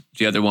shrugs.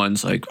 The other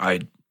one's like, I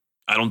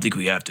don't think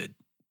we have to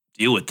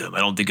deal with them. I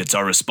don't think it's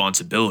our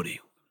responsibility.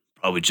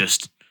 Probably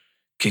just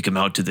kick them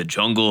out to the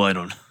jungle. I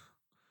don't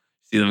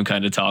see them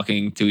kind of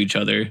talking to each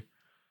other.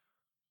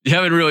 You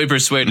haven't really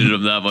persuaded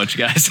them that much,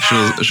 guys.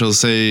 She'll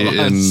say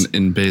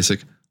in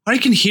basic, I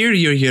can hear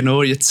you, you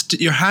know.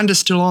 Your hand is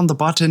still on the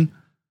button.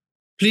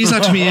 Please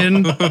let me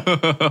in.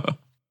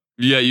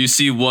 Yeah, you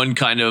see one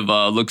kind of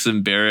looks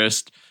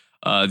embarrassed.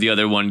 The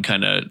other one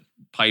kind of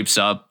pipes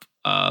up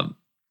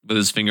with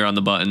his finger on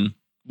the button.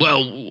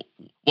 Well,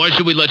 why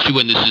should we let you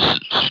in? This is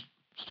a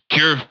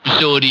secure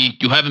facility.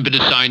 You haven't been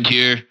assigned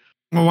here.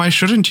 Well, why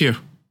shouldn't you?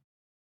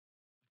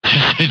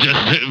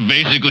 Just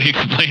basically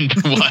explained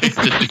why it's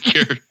a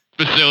secure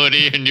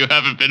facility and you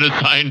haven't been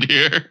assigned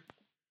here.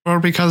 Or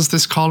because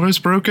this collar's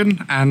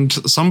broken and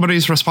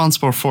somebody's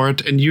responsible for it,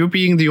 and you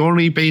being the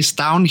only base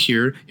down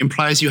here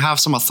implies you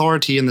have some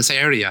authority in this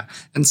area.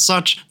 And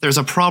such, there's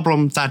a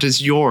problem that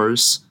is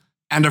yours.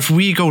 And if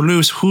we go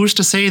loose, who's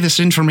to say this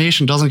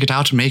information doesn't get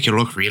out to make you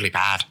look really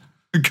bad?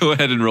 Go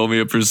ahead and roll me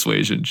a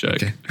persuasion check.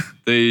 Okay.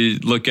 They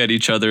look at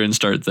each other and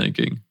start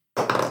thinking.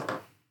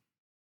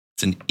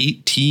 It's an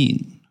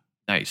 18.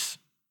 Nice.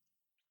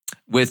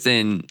 With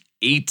an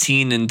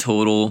 18 in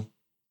total,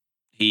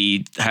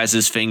 he has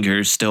his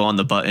fingers still on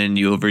the button.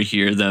 You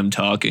overhear them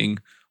talking.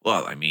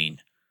 Well, I mean,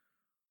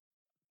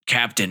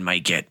 Captain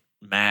might get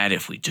mad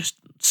if we just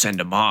send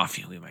him off.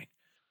 We might.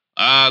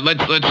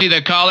 Let's see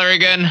the collar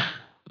again.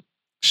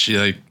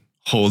 She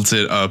holds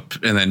it up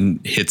and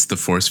then hits the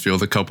force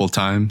field a couple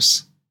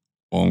times.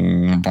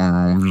 Yeah,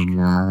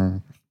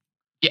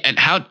 and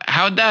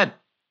how'd that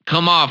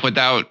come off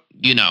without,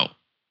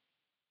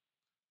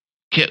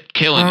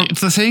 killing you?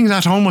 The thing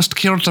that almost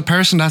killed the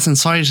person that's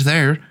inside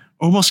there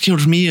almost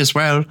killed me as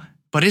well,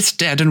 but it's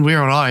dead and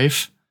we're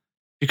alive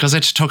because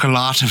it took a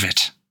lot of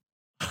it.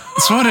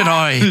 So did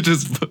I.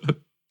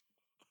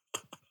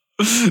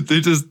 They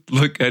just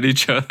look at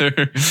each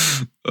other,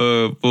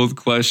 both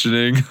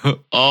questioning.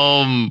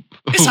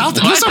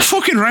 There's a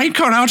fucking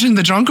rancor out in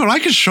the jungle. I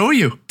can show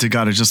you.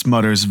 Tagata just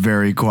mutters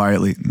very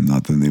quietly,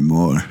 not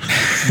anymore.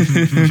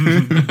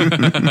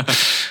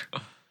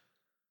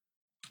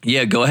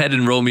 Yeah, go ahead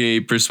and roll me a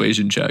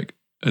persuasion check.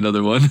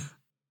 Another one.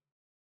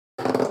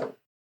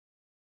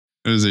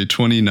 It was a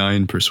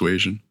 29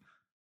 persuasion.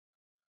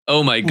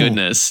 Oh my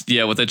goodness. Ooh.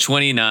 Yeah, with a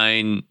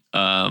 29,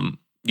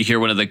 you hear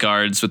one of the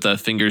guards with the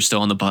finger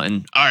still on the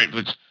button. All right,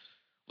 let's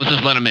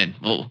just let him in.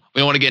 Well, we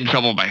don't want to get in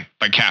trouble by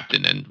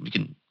Captain, and we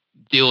can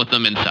deal with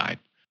them inside.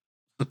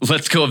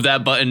 Let's go of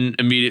that button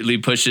immediately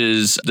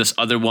pushes this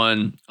other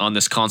one on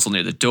this console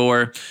near the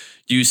door.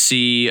 You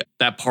see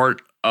that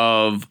part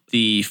of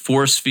the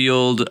force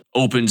field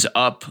opens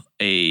up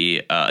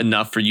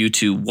enough for you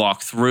to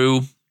walk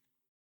through.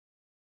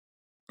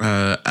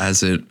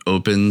 As it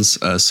opens,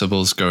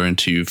 Sybil's going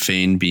to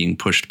feign being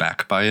pushed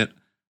back by it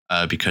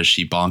because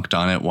she bonked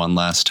on it one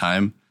last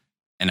time.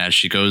 And as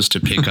she goes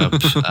to pick up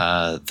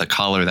the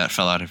collar that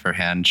fell out of her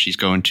hand, she's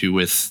going to,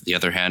 with the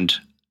other hand,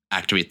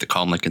 activate the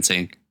comlink and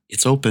saying,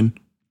 "It's open."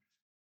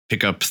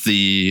 Pick up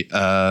the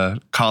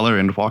collar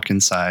and walk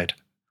inside.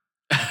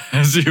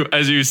 As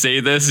you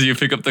say this, you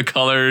pick up the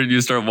collar, you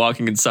start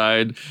walking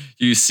inside.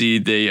 You see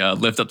they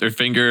lift up their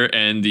finger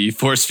and the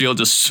force field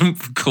just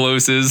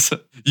closes.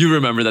 You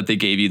remember that they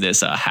gave you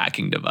this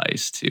hacking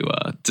device to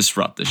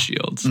disrupt the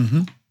shields.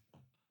 Mm-hmm.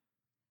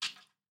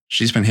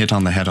 She's been hit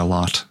on the head a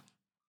lot.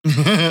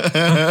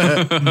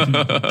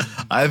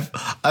 I've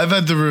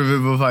had to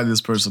revivify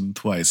this person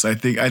twice. I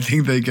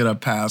think they get a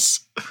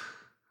pass.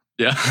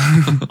 Yeah.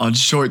 On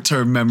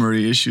short-term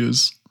memory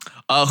issues.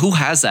 Who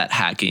has that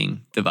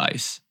hacking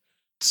device?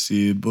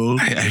 Sybil.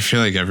 I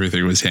feel like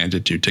everything was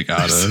handed to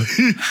Tagata.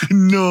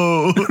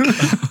 No.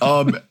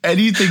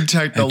 Anything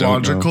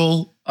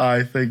technological,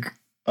 I think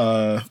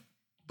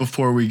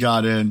before we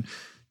got in,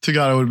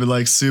 Tagata would be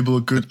like,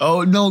 Sybil could.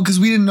 Oh no, because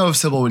we didn't know if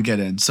Sybil would get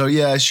in. So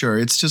yeah, sure.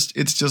 It's just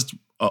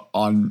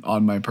on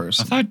my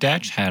person. I thought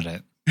Datch had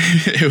it.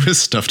 It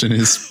was stuffed in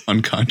his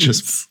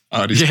unconscious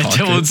body's pocket.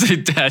 Yeah, don't say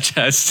Datch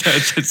has.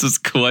 Datch is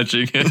just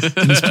clutching it.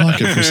 In his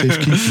pocket for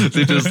safekeeping.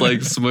 They just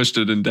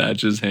smushed it in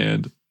Datch's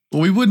hand.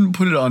 Well, we wouldn't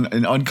put it on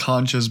an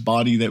unconscious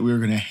body that we were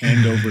going to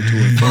hand over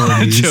to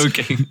authorities.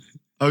 Joking.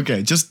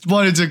 Okay, just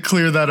wanted to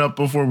clear that up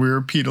before we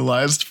were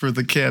penalized for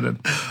the canon.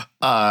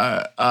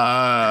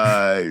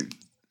 I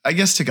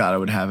guess Tagata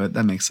would have it.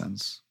 That makes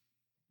sense.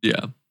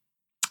 Yeah.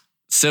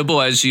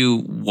 Sybil, as you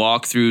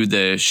walk through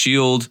the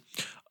shield,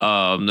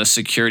 the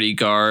security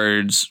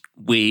guards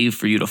wave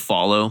for you to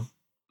follow.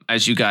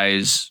 As you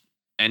guys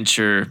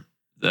enter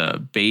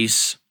the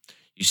base,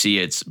 you see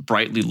it's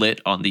brightly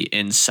lit on the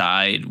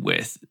inside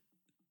with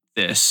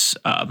this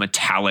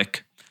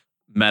metallic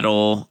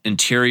metal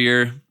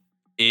interior.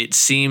 It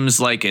seems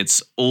like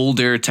it's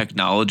older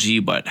technology,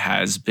 but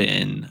has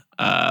been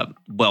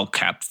well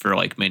kept for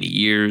like many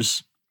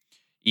years,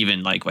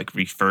 even like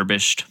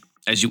refurbished.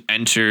 As you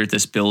enter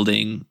this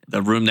building,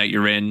 the room that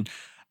you're in,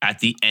 at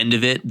the end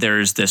of it,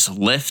 there's this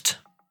lift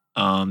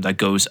that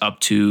goes up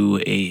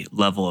to a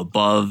level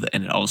above,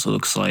 and it also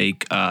looks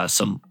like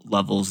some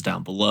levels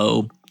down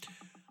below.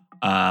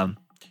 And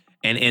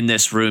in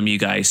this room, you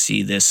guys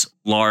see this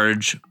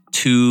large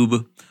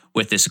tube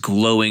with this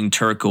glowing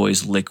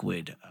turquoise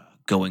liquid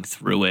going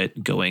through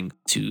it, going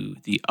to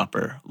the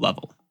upper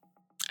level.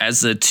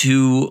 As the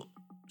two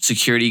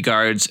security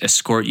guards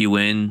escort you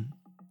in,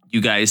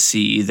 you guys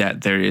see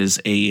that there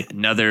is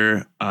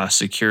another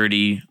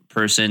security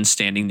person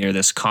standing near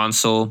this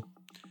console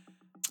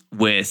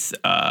with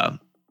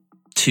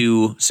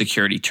two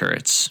security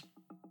turrets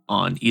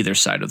on either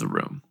side of the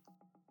room.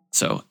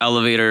 So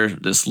elevator,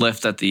 this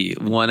lift at the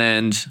one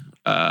end,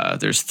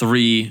 there's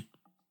 3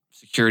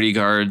 security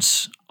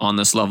guards on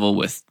this level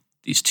with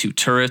these 2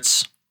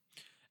 turrets.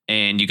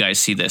 And you guys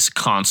see this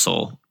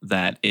console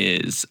that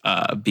is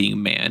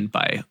being manned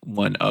by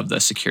one of the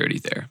security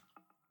there.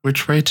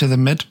 Which way to the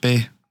med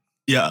bay?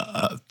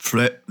 Yeah,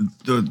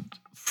 the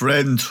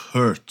friend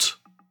hurt.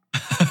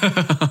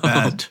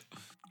 Bad.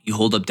 You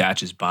hold up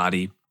Datch's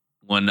body.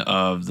 One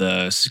of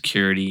the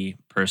security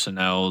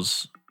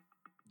personnels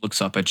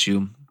looks up at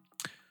you.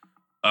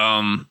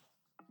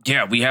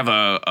 Yeah, we have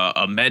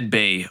a med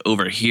bay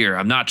over here.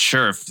 I'm not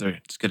sure if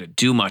it's going to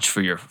do much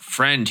for your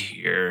friend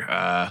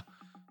here.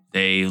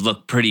 They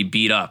look pretty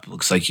beat up.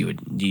 Looks like you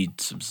would need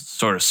some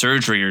sort of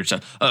surgery or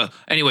something.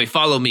 Anyway,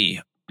 follow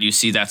me. You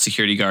see that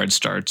security guard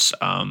starts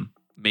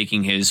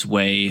making his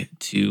way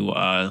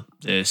to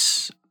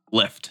this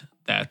lift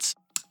that's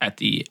at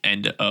the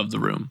end of the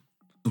room.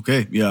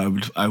 Okay, yeah,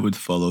 I would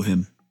follow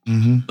him.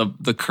 Mm-hmm.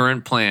 The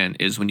current plan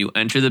is when you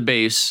enter the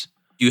base,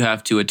 you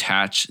have to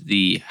attach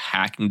the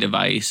hacking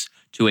device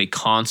to a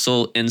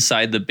console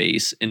inside the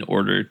base in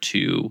order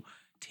to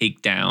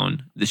take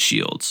down the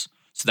shields.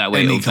 So that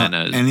way, any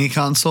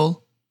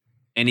console?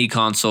 Any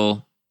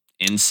console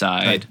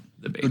inside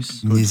the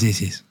base.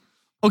 Yes.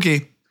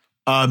 Okay.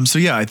 So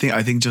yeah, I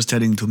think just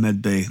heading to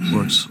med bay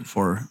works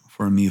for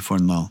me for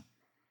now.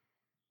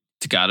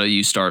 Tagada,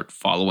 you start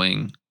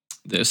following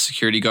the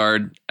security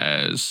guard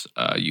as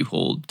you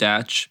hold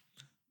Datch.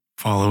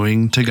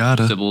 Following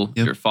Tagada. Sybil,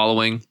 Yep. you're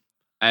following.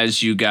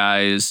 As you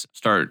guys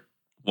start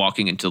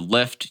walking into the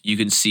lift, you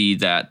can see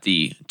that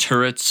the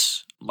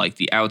turrets, like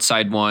the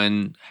outside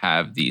one,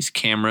 have these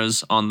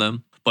cameras on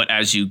them. But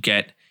as you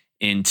get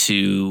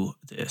into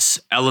this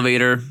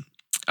elevator,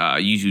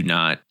 you do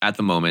not, at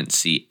the moment,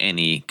 see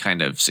any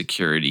kind of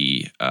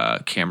security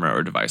camera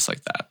or device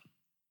like that.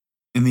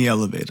 In the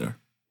elevator.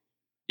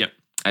 Yep.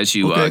 As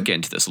you Okay. get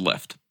into this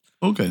lift.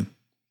 Okay.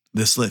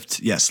 This lift.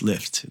 Yes,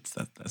 lift. It's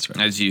that's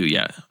right. As you,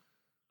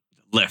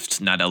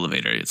 lift, not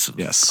elevator. It's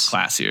Yes.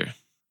 classier.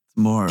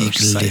 More Big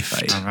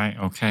sci-fi. lift. All right.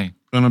 Okay.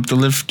 Going up the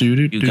lift,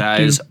 dude. You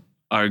guys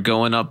are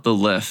going up the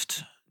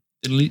lift.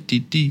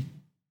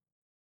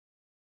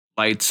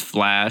 Lights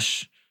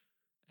flash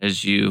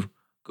as you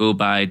go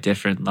by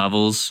different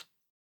levels.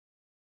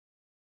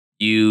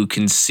 You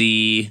can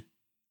see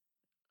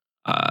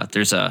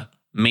there's a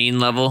main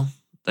level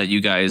that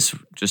you guys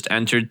just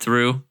entered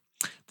through.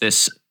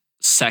 This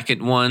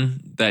second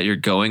one that you're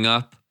going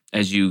up,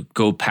 as you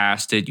go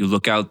past it, you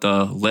look out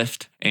the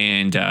lift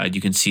and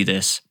you can see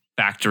this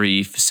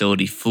factory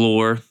facility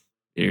floor.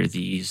 There are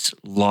these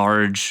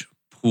large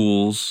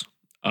pools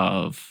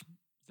of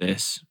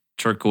this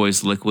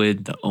turquoise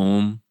liquid. The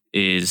ohm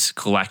is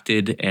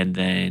collected and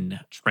then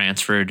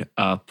transferred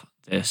up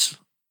this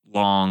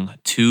long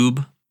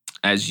tube.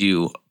 As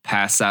you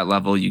pass that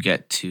level, you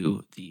get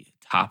to the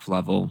top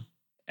level.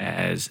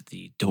 As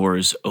the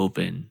doors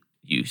open,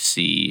 you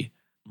see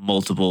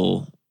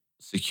multiple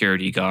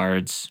security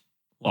guards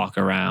walk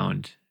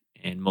around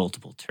and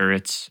multiple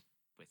turrets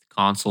with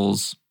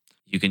consoles.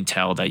 You can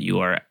tell that you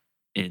are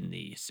in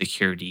the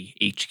security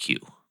HQ.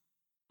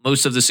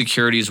 Most of the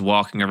security is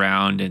walking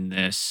around in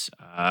this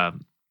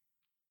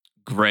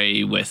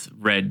gray with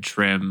red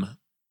trim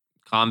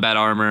combat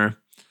armor.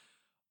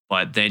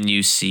 But then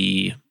you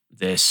see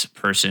this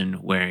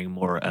person wearing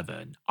more of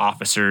an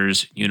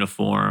officer's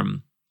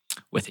uniform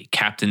with a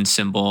captain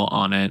symbol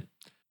on it.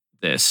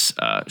 This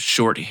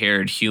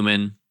short-haired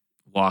human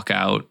walk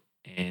out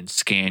and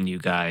scan you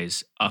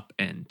guys up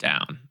and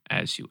down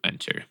as you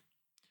enter.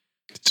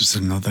 It's just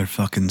another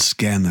fucking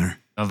scanner.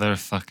 Another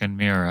fucking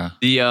mirror.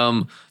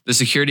 The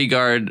security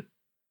guard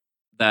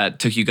that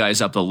took you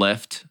guys up the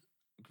lift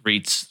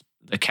greets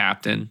the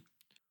captain.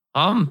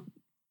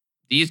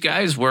 These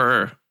guys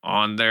were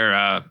on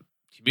their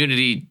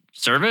community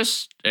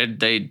service, and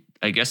they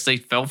I guess they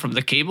fell from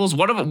the cables.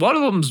 One of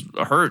them's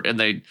hurt, and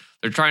they're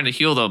trying to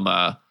heal them.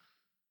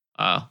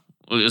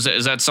 Is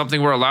that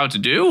something we're allowed to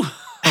do?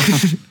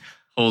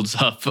 Holds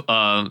up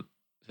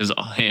his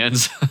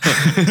hands.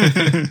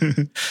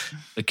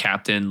 The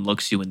captain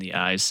looks you in the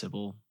eyes,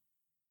 Sybil.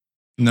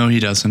 No, he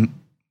doesn't.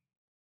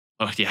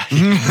 Oh yeah,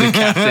 the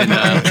captain.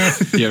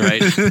 You're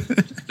right.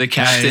 The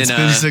captain. It's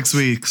been 6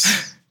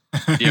 weeks.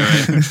 You're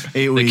right. 8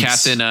 The weeks.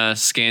 captain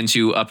scans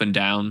you up and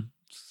down,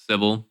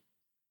 Sybil.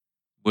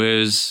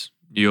 Where's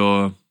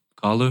your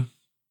collar?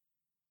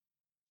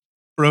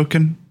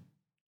 Broken.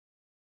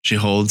 She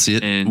holds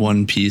it, And-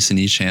 one piece in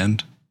each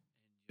hand.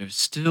 You're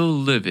still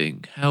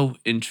living. How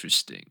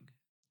interesting.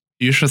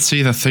 You should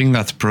see the thing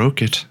that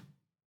broke it.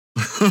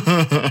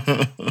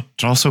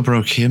 It also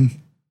broke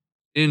him.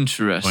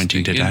 Interesting.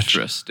 Pointing to Dutch.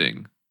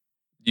 Interesting.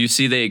 You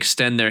see they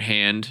extend their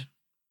hand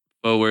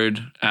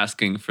forward,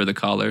 asking for the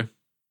collar.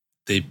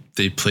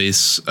 They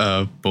place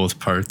both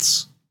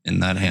parts in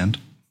that hand.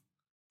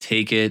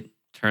 Take it,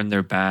 turn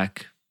their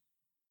back,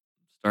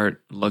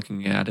 start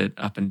looking at it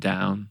up and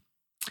down.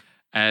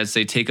 As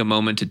they take a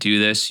moment to do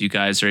this, you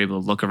guys are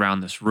able to look around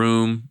this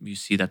room. You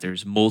see that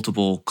there's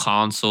multiple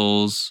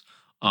consoles.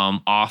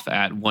 Off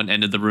at one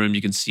end of the room,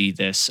 you can see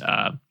this.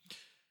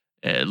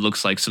 It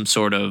looks like some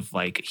sort of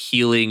like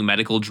healing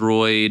medical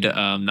droid,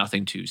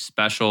 nothing too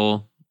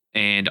special.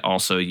 And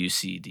also you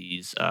see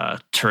these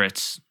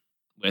turrets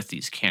with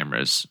these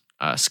cameras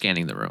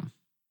scanning the room.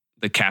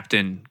 The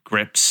captain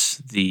grips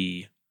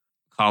the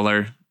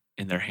collar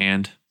in their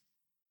hand.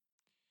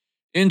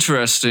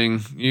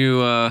 Interesting.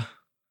 You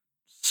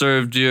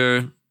served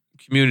your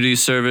community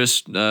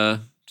service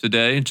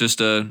today,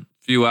 just a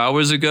few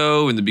hours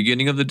ago in the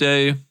beginning of the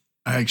day.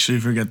 I actually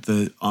forget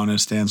the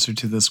honest answer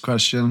to this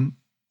question.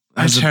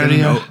 I Has it tell been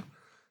ya.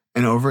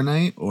 an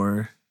overnight,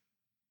 or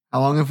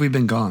how long have we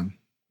been gone?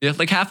 Yeah,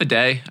 like half a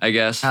day, I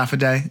guess. Half a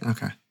day?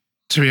 Okay.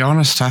 To be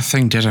honest, that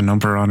thing did a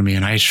number on me,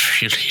 and I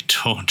really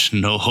don't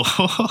know.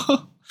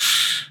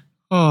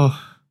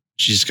 Oh.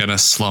 She's gonna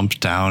slump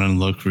down and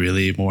look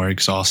really more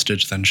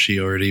exhausted than she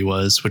already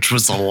was, which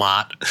was a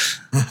lot.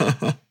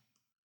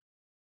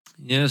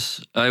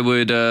 Yes, I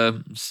would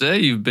say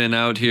you've been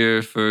out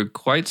here for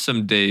quite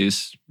some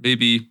days,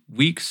 maybe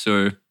weeks,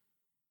 or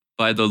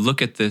by the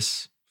look at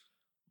this,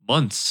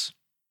 months.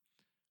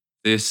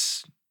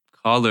 This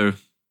collar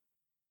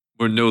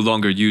we're no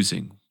longer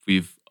using.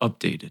 We've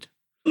updated.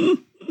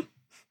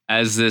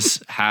 As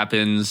this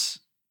happens,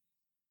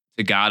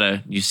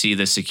 Tagata, you see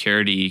the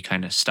security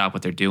kind of stop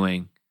what they're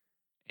doing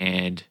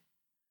and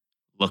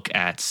look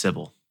at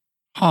Sybil.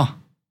 Huh.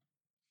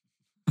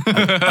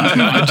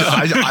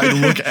 I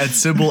look at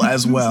Sybil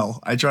as well.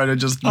 I try to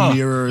just Oh.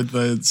 mirror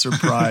the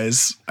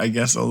surprise, I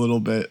guess, a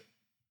little bit.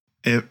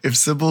 If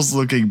Sybil's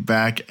looking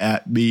back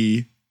at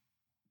me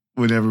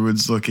when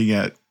everyone's looking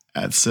at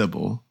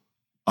Sybil,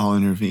 I'll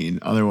intervene.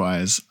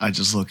 Otherwise, I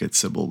just look at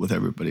Sybil with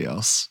everybody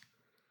else.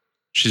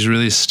 She's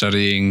really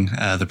studying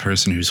the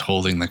person who's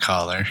holding the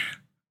collar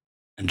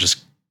and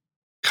just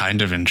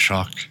kind of in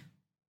shock,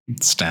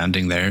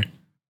 standing there.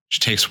 She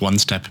takes one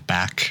step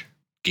back,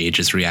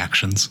 gauges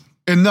reactions.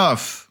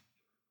 Enough.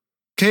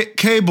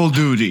 Cable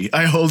duty.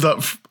 I hold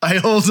up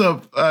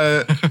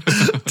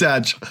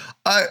Datch.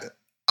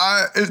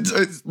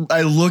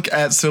 I look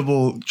at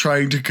Sybil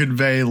trying to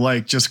convey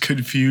like just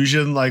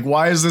confusion. Like,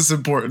 why is this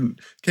important?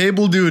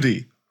 Cable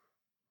duty.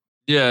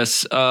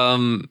 Yes,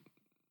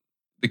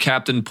 the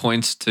captain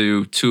points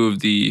to two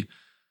of the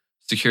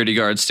security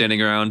guards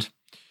standing around.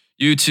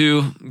 You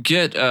two,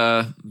 get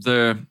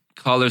their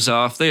collars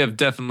off. They have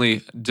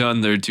definitely done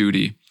their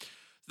duty.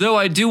 Though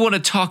I do want to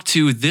talk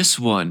to this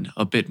one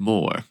a bit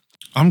more.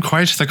 I'm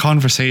quite the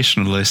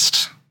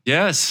conversationalist.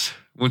 Yes,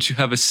 won't you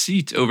have a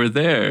seat over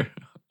there?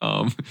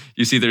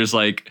 You see there's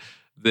like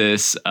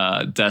this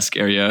desk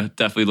area.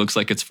 Definitely looks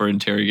like it's for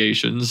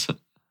interrogations.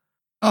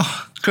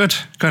 Oh, good.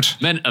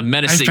 A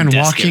menacing I've been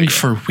desk walking area.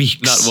 for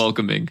weeks. Not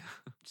welcoming.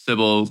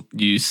 Sybil,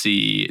 you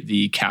see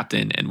the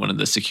captain and one of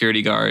the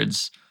security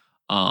guards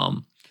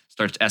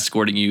starts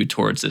escorting you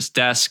towards this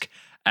desk.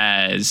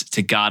 As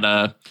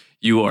Tagata,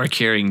 you are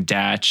carrying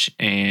Datch,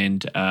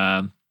 and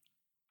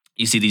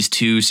you see these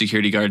two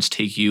security guards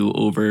take you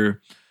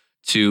over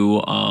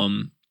to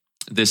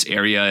this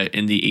area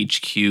in the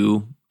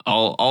HQ,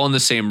 all in the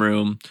same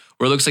room,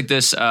 where it looks like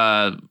this.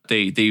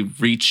 They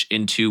reach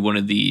into one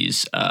of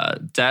these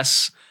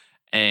desks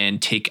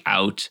and take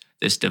out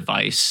this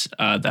device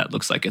that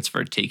looks like it's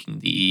for taking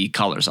the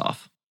collars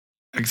off.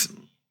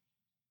 Excellent.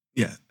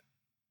 Yeah.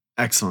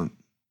 Excellent.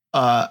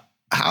 How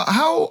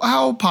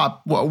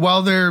pop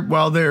while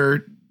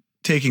they're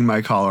taking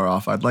my collar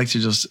off, I'd like to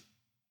just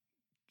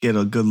get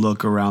a good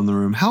look around the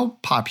room. How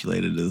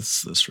populated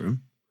is this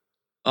room?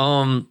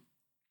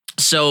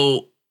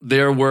 So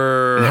there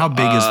were. And how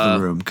big is the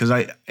room? Because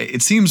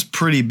it seems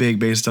pretty big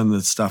based on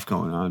the stuff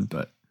going on,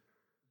 but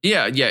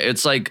Yeah,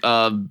 it's like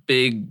a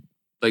big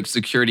like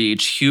security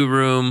HQ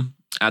room.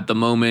 At the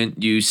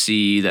moment, you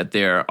see that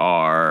there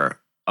are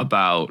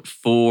about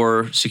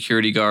 4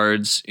 security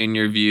guards in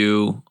your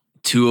view.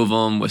 2 of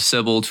them with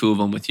Sybil, 2 of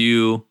them with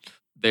you.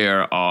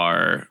 There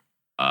are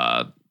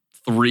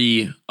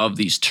 3 of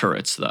these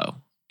turrets, though,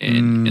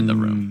 in the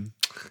room.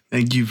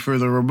 Thank you for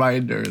the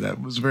reminder.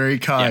 That was very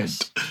kind.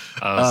 Yes.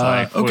 I was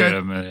like, wait okay.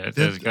 a minute.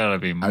 There's got to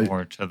be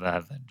more to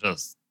that than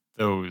just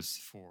those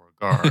 4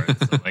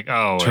 guards. I'm like,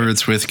 oh, wait.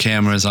 Turrets with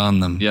cameras on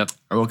them. Yep.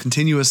 I will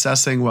continue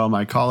assessing while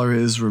my collar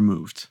is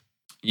removed.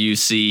 You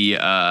see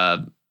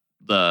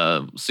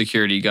the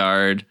security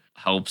guard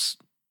helps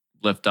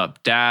lift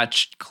up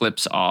Datch,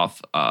 clips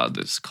off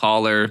this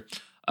collar,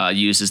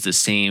 uses the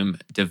same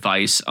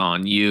device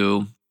on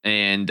you.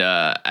 And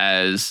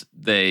as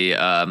they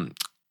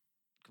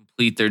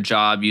complete their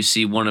job, you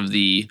see one of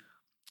the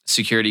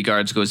security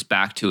guards goes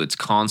back to its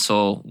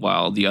console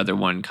while the other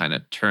one kind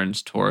of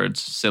turns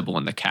towards Sybil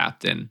and the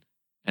captain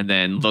and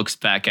then looks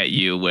back at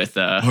you with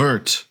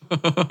Hurt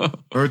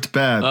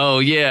bad. Oh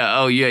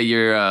yeah,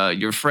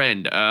 your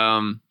friend.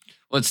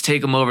 Let's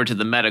take him over to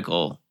the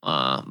medical.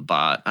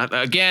 But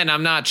again,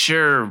 I'm not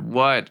sure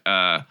what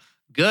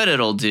good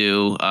it'll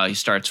do. He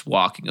starts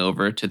walking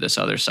over to this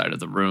other side of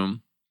the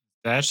room.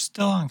 That's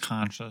still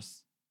unconscious.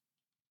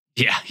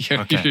 Yeah,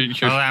 Okay.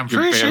 Well, I'm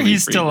pretty sure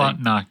he's still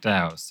knocked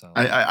out. So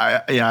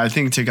I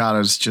think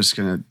Tagada's just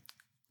gonna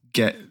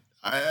get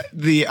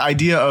the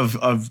idea of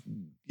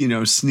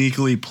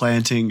sneakily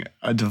planting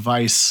a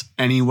device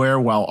anywhere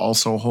while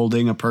also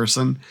holding a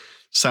person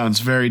sounds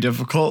very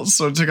difficult.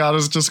 So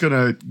Tagada's just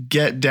gonna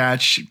get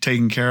Datch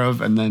taken care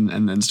of and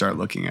then start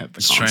looking at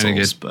the He's consoles. trying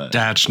to get but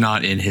Datch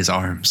not in his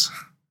arms.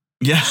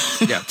 yeah,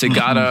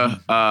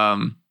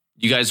 Tagada.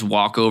 You guys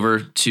walk over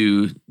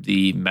to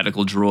the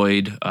medical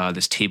droid.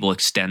 This table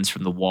extends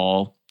from the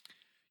wall.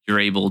 You're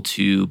able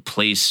to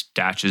place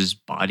Datch's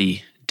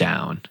body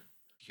down.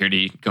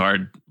 Security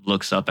guard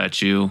looks up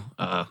at you.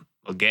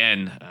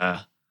 Again,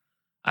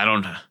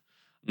 I'm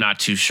not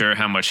too sure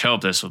how much help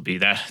this will be.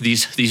 That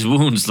these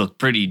wounds look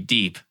pretty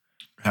deep.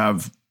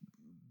 have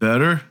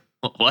better.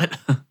 What?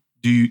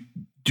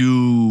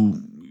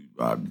 Do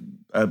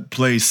a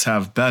place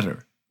have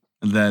better?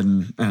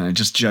 And I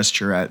just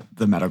gesture at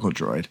the medical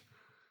droid.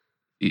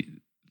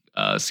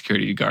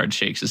 Security guard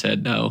shakes his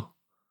head no.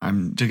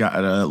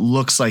 Tagada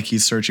looks like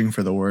he's searching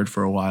for the word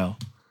for a while.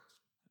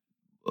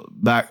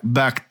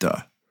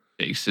 Bacta.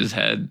 Shakes his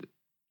head.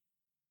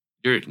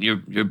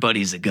 Your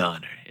buddy's a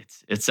goner.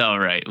 It's all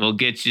right. We'll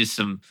get you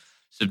some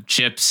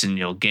chips and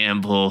you'll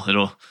gamble.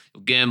 You'll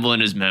gamble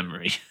in his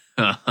memory.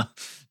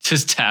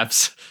 Just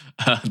taps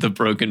the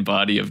broken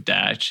body of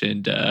Datch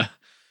and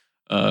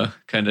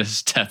kind of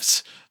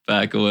steps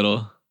back a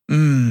little.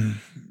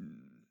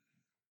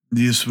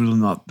 This will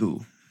not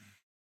do.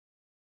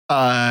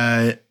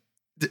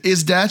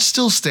 Is Datch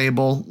still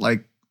stable?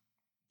 Like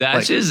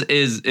Datch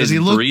is does he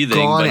look breathing,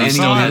 gone but he any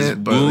still has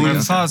minute? But, wounds. I yeah.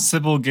 saw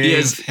Sybil gave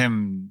has-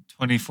 him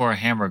 24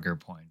 hamburger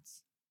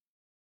points.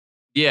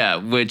 Yeah,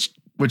 which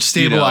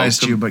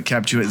stabilized com- you, but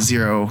kept you at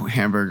 0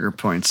 hamburger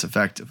points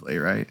effectively,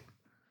 right?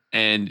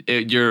 and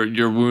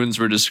your wounds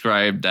were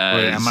described as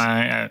Wait, am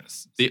I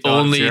the still at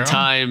only 0?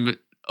 time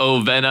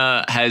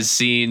Ovena has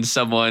seen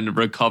someone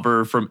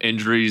recover from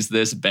injuries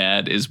this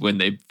bad is when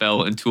they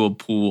fell into a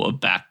pool of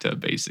Bacta,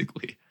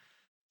 basically.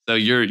 So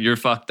you're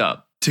fucked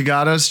up.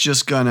 Tagada's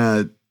just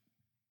gonna.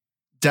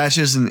 Datch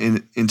isn't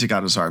in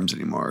Tagada's arms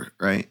anymore,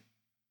 right?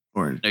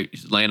 Or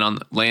He's laying on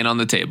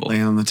the table.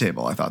 laying on the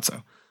table. I thought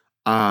so.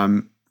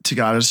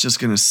 Tagada's just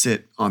gonna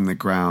sit on the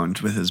ground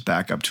with his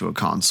back up to a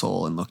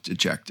console and look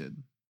dejected.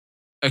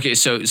 Okay,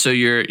 so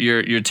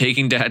you're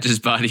taking Datch's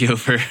body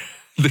over.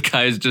 The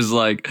guy's just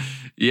like,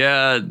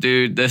 yeah,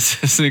 dude,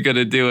 this isn't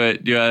gonna do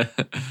it. Yeah,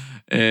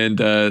 and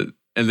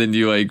then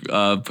you like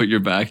put your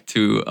back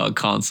to a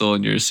console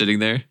and you're sitting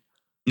there.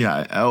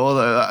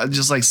 Yeah,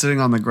 just like sitting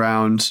on the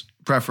ground,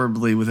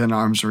 preferably within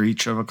arm's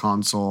reach of a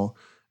console,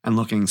 and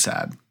looking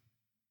sad,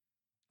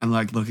 and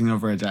like looking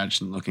over at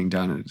Datch and looking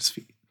down at his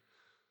feet.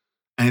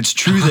 And it's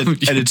true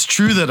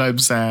that I'm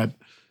sad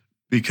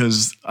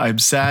because I'm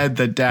sad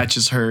that Datch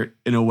is hurt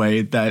in a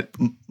way that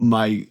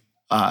my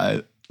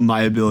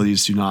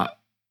abilities do not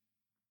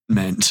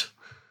meant.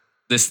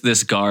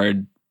 This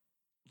guard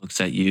looks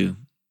at you,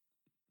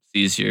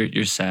 sees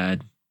you're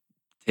sad,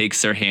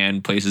 takes their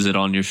hand, places it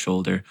on your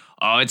shoulder.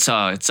 Oh, it's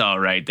all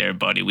right there,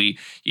 buddy. We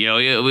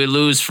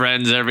lose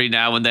friends every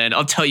now and then.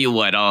 I'll tell you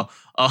what, I'll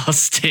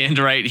stand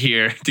right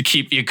here to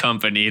keep you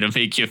company to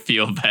make you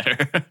feel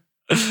better.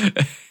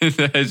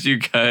 As he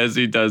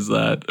does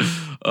that,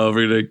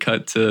 we're gonna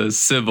cut to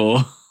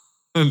Sybil,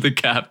 the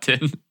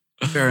captain.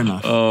 Fair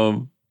enough.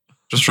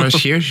 Just right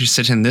here? You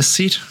sit in this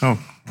seat? Oh,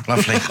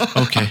 lovely.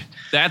 Okay.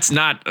 This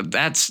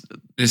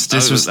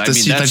was the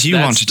seat that you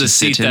wanted to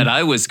sit in. That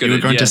I was going You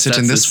were going to sit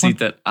in this one? seat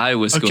that I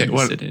was Okay, going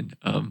to sit in.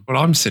 Well,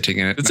 I'm sitting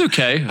in it. It's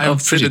okay. I'll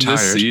sit pretty in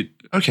this tired. seat.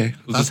 Okay,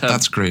 We'll just have-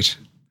 that's great.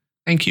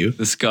 Thank you.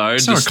 This guard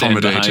So just stand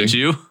behind accommodating.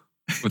 you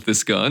with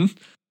this gun.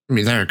 I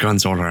mean, there are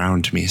guns all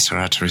around me, so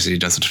that really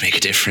doesn't make a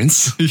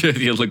difference.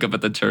 You look up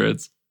at the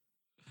turrets.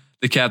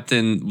 The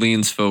captain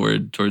leans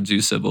forward towards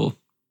you, Sybil.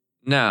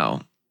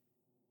 Now,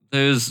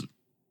 there's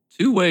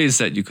 2 ways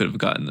that you could have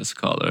gotten this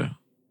collar.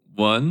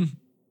 One,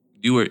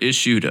 you were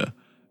issued a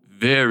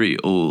very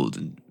old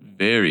and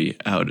very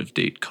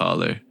out-of-date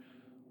collar,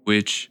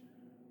 which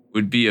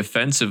would be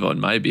offensive on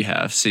my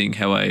behalf, seeing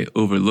how I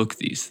overlook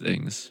these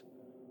things.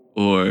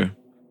 Or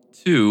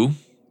 2,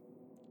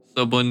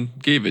 someone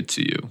gave it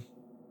to you.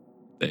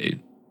 They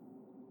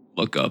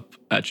look up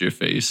at your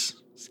face,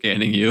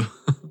 scanning you.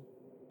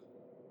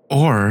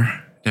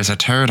 Or there's a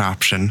third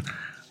option.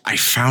 I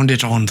found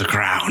it on the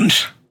ground.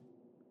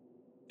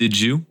 Did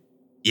you?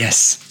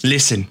 Yes,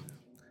 listen.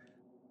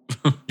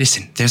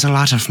 Listen, there's a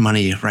lot of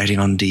money riding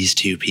on these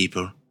two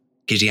people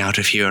getting out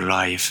of here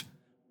alive.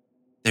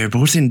 They're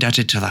both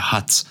indebted to the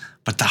Hutts,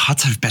 but the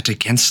Hutts have bet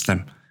against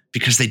them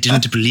because they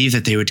didn't believe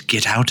that they would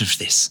get out of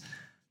this.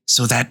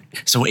 So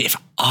if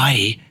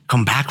I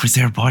come back with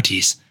their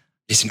bodies,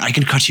 listen, I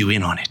can cut you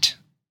in on it.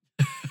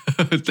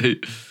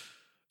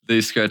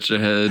 They scratch their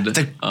head.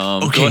 Okay,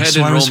 go ahead so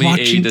and I roll was me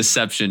watching- a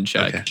deception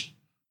check. Okay.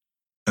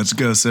 Let's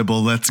go,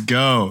 Sybil. Let's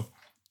go.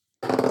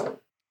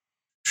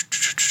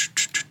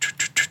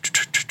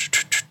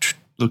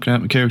 Looking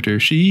at my character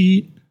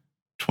sheet.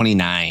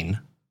 29.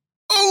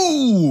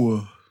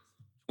 Oh!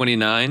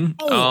 29.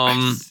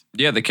 Oh.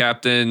 Yeah, the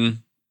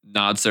captain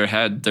nods their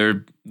head.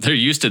 They're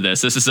used to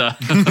this. This is a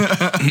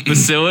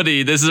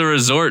facility. This is a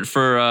resort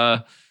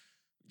for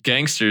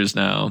gangsters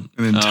now.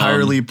 An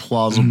entirely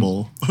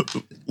plausible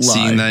lie.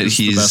 Seeing that is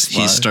the best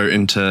lie. he's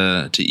starting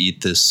to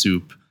eat this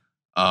soup.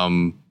 I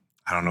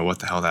don't know what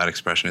the hell that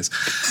expression is.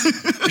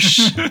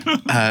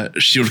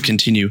 She'll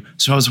continue.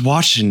 So I was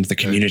watching the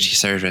community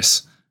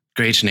service.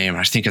 Great name.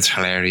 I think it's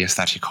hilarious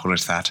that you call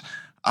it that.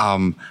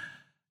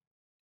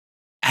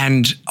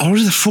 And all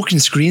of the fucking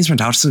screens went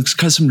out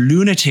because some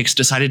lunatics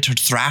decided to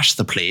thrash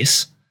the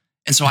place.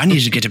 And so I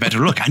needed to get a better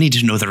look. I needed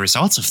to know the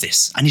results of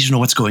this. I needed to know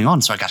what's going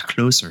on. So I got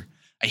closer.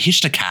 I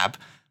hitched a cab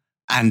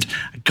and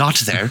got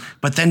there,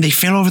 but then they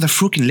fell over the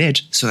fucking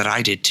ledge so that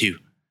I did too.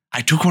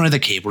 I took one of the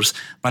cables,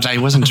 but I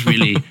wasn't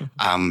really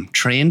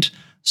trained,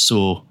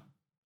 so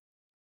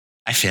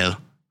I fell.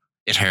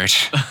 It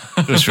hurt.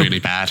 It was really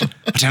bad.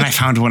 But then I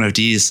found one of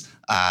these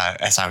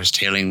as I was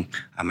tailing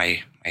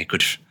my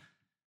good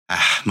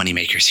money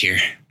makers here.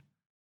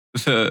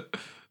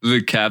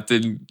 The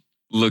captain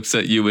looks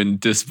at you in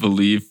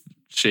disbelief,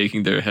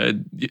 shaking their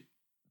head.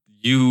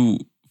 You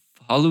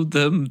followed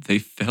them? They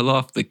fell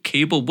off the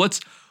cable?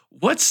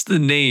 What's the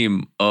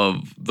name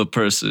of the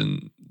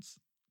person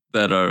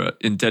that are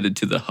indebted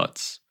to the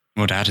Hutts?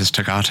 Oh, that is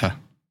Tagata.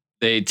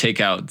 They take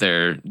out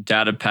their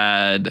data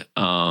pad,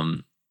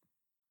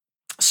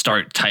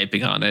 start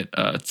typing on it.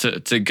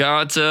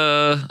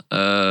 Tagata,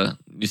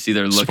 you see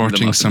they're looking them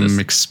Sporting up some in this.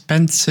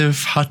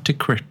 expensive hut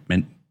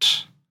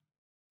equipment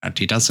that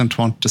he doesn't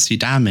want to see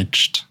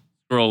damaged.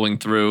 Scrolling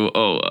through.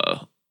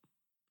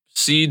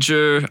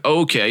 Seizure.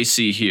 Okay, I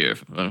see here.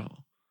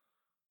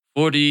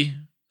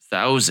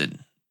 40,000.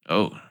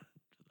 Oh,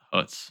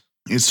 Hutts.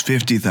 It's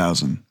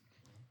 50,000.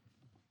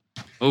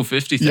 Oh,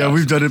 50,000. Yeah,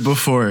 we've done it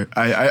before.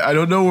 I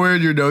don't know where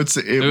in your notes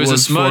it There was a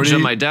smudge 40.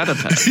 on my data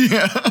pad.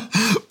 Yeah,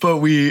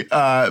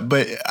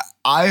 but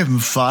I am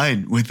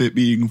fine with it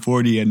being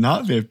 40 and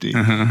not 50.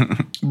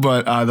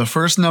 But the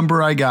first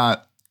number I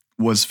got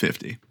was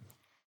 50.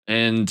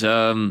 And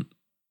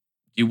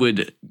you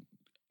would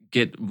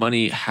get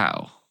money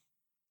how?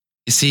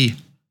 You see,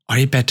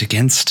 I bet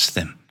against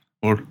them.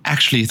 Or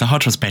actually, the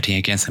Hut was betting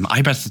against them.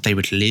 I bet that they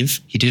would live.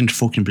 He didn't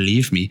fucking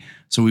believe me.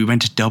 So we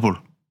went double.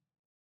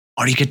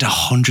 Or you get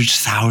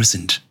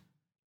 100,000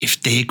 if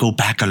they go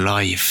back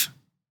alive.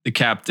 The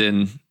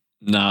captain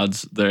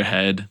nods their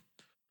head.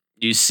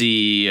 You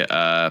see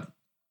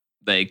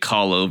they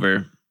call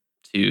over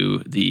to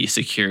the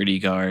security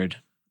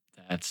guard.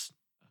 That's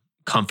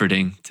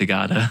comforting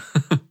Tagata.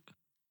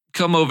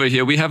 Come over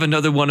here. We have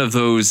another one of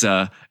those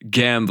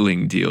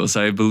gambling deals.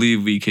 I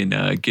believe we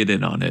can get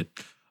in on it.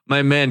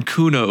 My man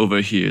Kuna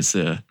over here is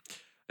an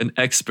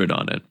expert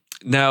on it.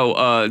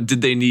 Now,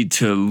 did they need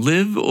to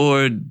live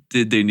or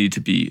did they need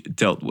to be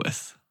dealt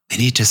with? They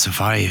need to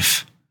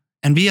survive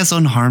and be as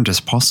unharmed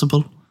as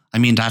possible. I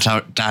mean,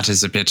 that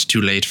is a bit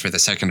too late for the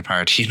second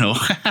part, you know.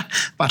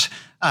 But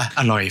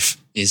alive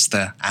is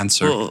the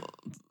answer. Well,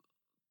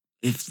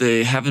 if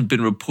they haven't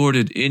been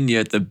reported in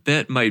yet, the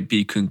bet might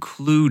be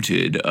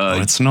concluded. No,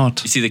 it's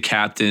not. You see the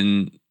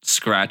captain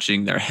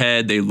scratching their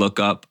head. They look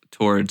up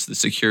towards the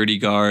security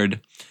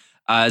guard.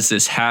 As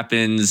this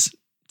happens,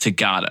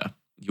 Tagata,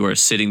 you are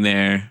sitting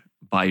there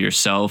by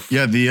yourself.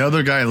 Yeah, the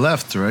other guy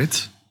left,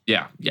 right?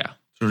 Yeah.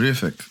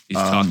 Terrific. He's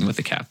talking with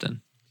the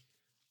captain.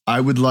 I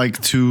would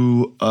like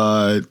to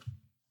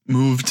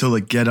move to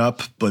get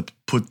up, but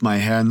put my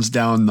hands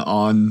down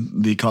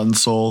on the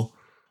console.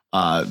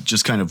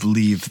 Just kind of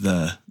leave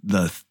the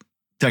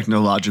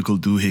technological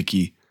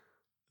doohickey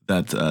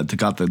that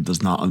Tagata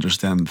does not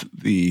understand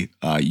the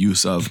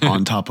use of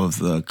on top of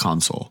the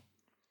console.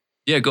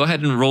 Yeah, go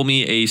ahead and roll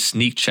me a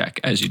sneak check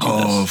as you do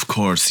this. Oh, of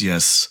course,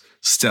 yes.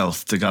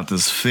 Stealth,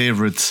 Tagata's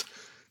favorite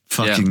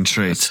fucking A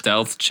trait.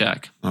 stealth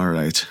check. All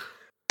right.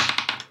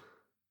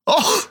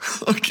 Oh,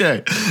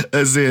 okay.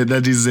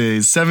 That is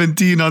a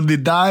 17 on the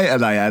die,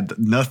 and I add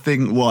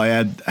nothing. Well, I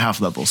add half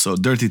level, so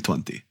dirty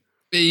 20.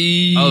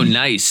 Oh,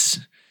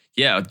 nice.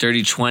 Yeah,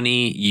 dirty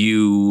 20.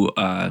 You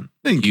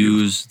Thank you.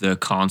 use the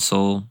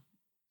console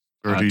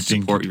Dirty to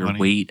support dinky your 20.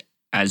 weight.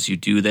 As you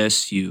do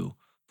this, you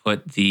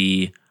put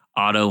the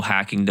auto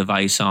hacking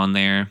device on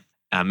there.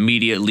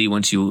 Immediately,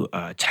 once you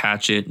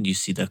attach it, you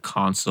see the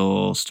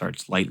console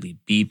starts lightly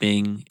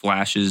beeping,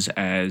 flashes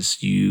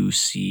as you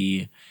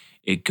see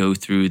it go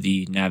through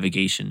the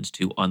navigations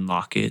to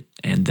unlock it,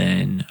 and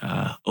then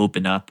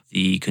open up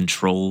the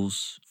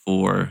controls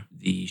for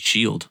the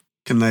shield.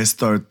 Can I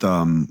start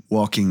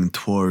walking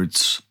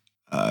towards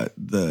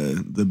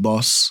the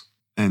boss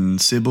and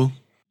Sybil?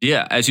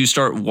 Yeah, as you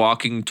start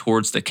walking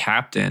towards the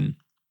captain,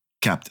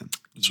 Captain.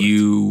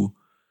 you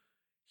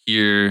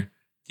hear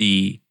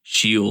the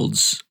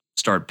shields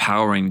start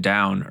powering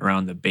down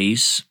around the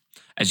base.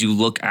 As you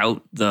look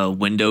out the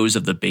windows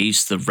of the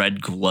base, the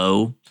red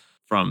glow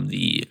from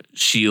the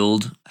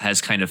shield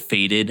has kind of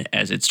faded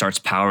as it starts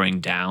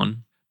powering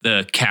down.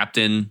 The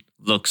captain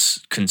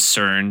looks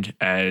concerned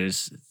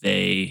as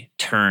they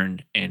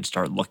turn and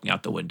start looking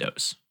out the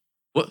windows.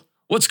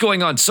 What's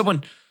going on?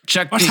 Someone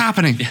check. What's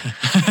happening?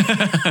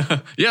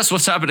 Yes,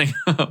 what's happening?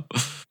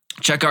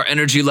 Check our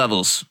energy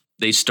levels.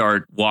 They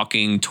start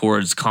walking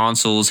towards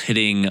consoles,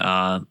 hitting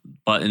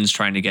buttons,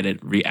 trying to get it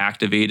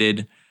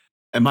reactivated.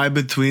 Am I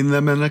between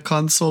them and a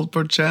console,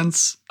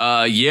 perchance?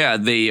 Yeah,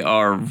 they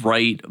are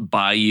right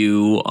by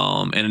you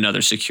and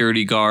another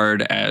security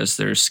guard as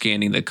they're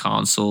scanning the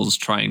consoles,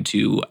 trying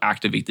to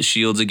activate the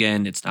shields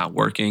again. It's not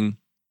working.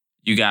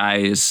 You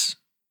guys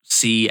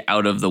see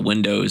out of the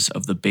windows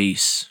of the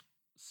base,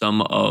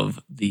 some of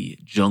the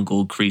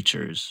jungle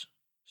creatures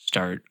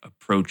start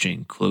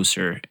approaching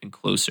closer and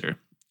closer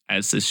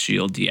as this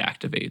shield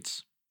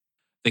deactivates.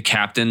 The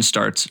captain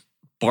starts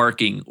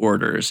barking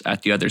orders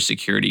at the other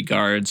security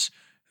guards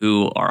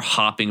who are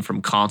hopping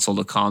from console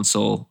to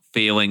console,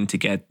 failing to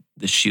get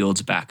the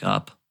shields back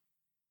up.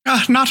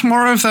 Not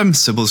more of them.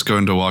 Sybil's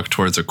going to walk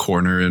towards a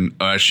corner and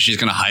she's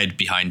going to hide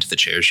behind the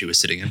chair she was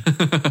sitting in.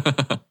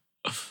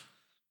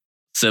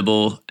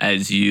 Sybil,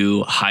 as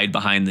you hide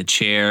behind the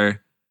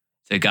chair,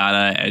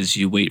 Tagata, as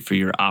you wait for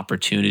your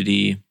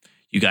opportunity,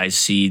 you guys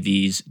see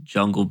these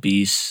jungle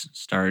beasts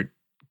start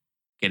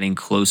getting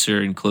closer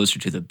and closer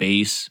to the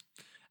base.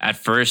 At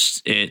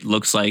first, it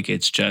looks like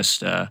it's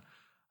just an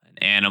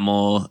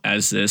animal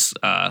as this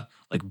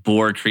like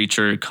boar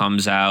creature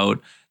comes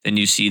out. Then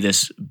you see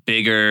this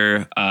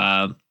bigger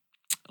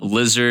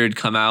lizard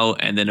come out.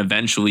 And then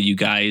eventually you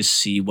guys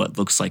see what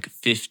looks like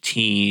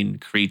 15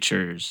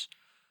 creatures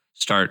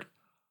start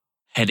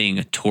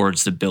heading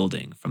towards the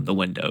building from the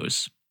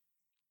windows.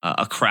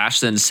 A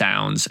crash then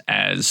sounds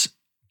as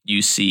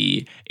you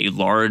see a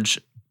large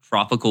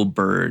tropical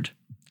bird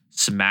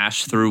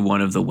smash through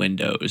one of the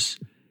windows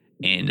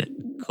and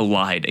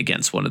collide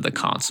against one of the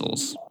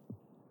consoles.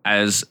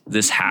 As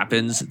this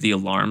happens, the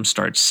alarm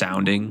starts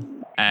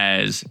sounding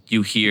as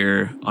you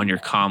hear on your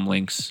comm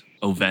links,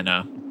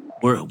 Ovena,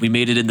 we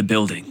made it in the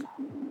building.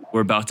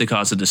 We're about to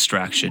cause a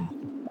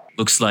distraction.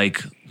 Looks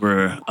like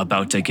we're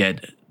about to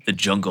get the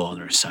jungle on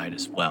our side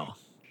as well.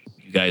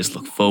 You guys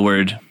look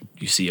forward.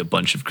 You see a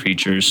bunch of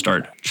creatures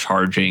start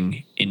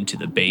charging into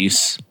the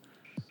base.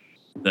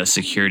 The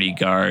security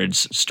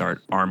guards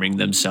start arming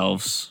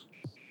themselves,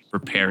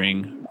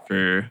 preparing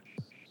for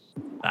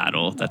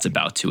battle that's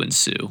about to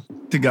ensue.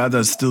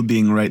 Tagada, still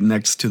being right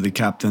next to the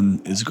captain,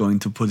 is going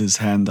to put his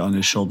hand on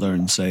his shoulder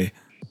and say,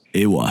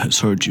 Ewa has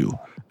heard you,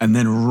 and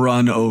then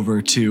run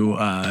over to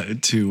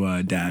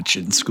Datch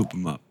and scoop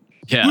him up.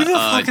 Yeah, Who the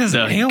fuck is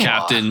the Ewa?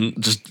 captain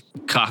just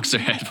cocks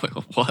their head.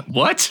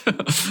 What?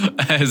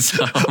 As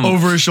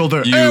Over his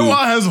shoulder, you- Ewa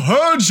has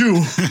heard you!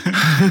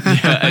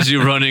 yeah, as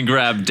you run and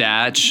grab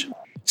Datch,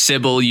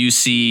 Sybil, you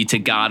see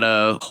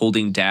Tagada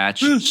holding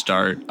Datch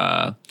start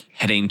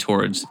heading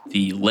towards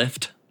the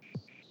lift.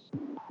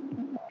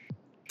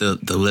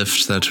 The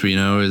lift that we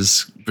know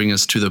is bring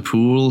us to the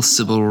pool.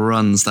 Sybil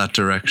runs that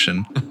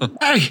direction.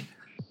 Hey,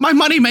 my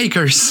money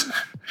makers!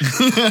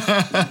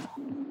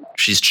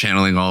 She's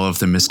channeling all of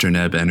the Mr.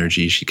 Neb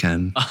energy she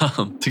can.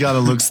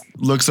 Tagada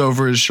looks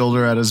over his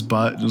shoulder at his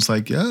butt and is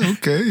like, yeah,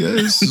 okay, yeah,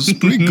 this is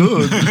pretty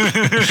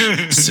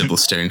good. Sybil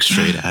staring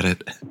straight at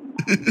it.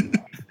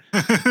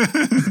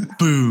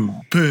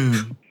 Boom,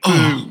 boom.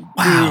 Oh,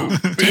 wow.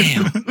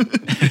 Damn.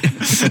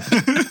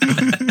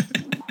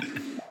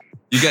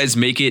 You guys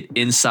make it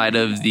inside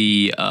of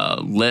the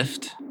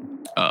lift.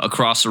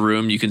 Across the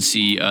room, you can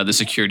see the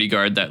security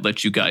guard that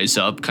let you guys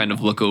up kind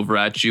of look over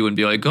at you and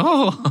be like,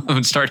 oh,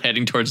 and start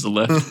heading towards the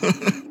lift.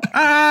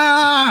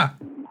 Ah!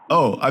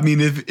 Oh, I mean,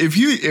 if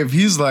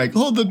he's like,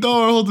 hold the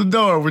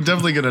door, we're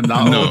definitely gonna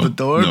not No, hold the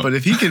door. no. But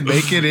if he can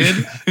make it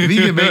in,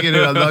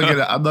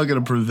 I'm not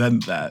gonna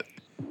prevent that.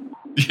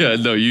 Yeah,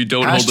 no, you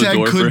don't hold the Hashtag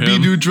door for could be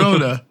him. new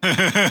Drona.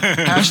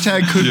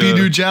 Hashtag could be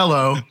new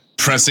Jello.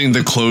 Pressing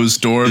the closed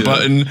door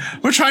button.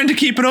 We're trying to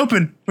keep it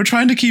open.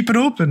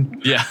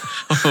 Yeah.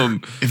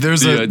 If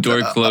there's The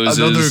door closes,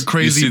 another you see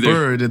crazy there-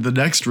 bird in the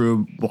next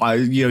room, why,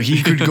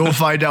 he could go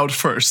find out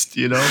first,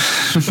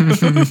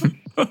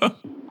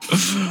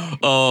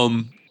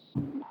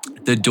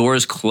 The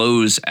doors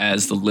close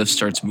as the lift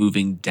starts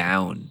moving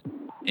down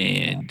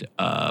and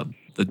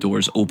the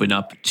doors open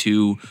up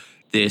to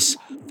this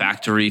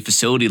factory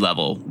facility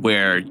level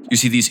where you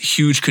see these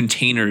huge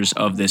containers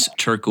of this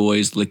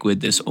turquoise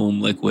liquid, this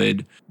ohm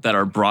liquid, that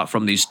are brought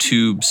from these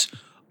tubes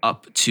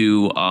up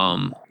to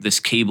this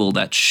cable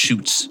that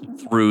shoots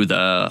through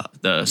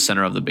the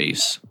center of the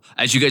base.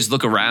 As you guys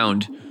look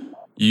around,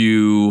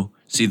 you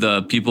see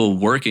the people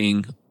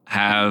working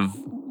have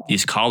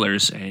these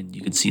collars, and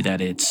you can see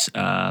that it's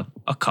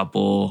a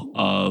couple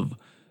of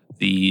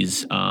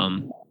these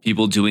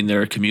people doing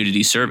their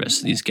community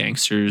service, these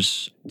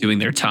gangsters doing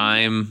their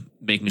time,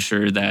 making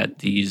sure that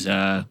these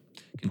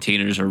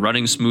containers are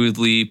running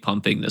smoothly,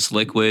 pumping this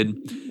liquid.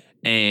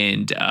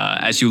 And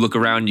as you look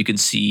around, you can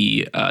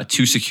see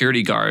 2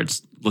 security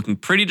guards looking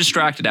pretty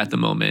distracted at the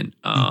moment,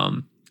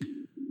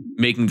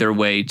 making their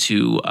way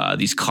to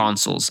these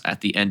consoles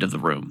at the end of the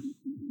room.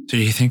 Do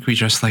you think we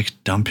just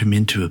dump him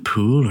into a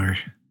pool or?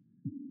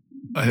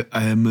 I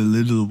am a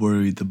little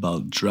worried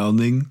about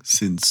drowning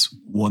since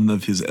one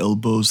of his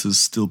elbows is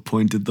still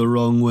pointed the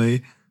wrong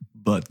way.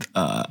 But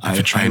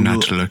I try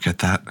not to look at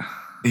that.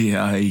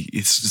 Yeah,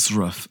 it's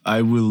rough.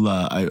 I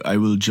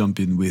will jump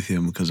in with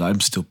him because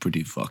I'm still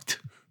pretty fucked.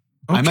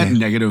 Okay. I'm at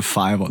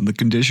 -5 on the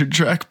condition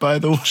track, by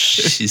the way.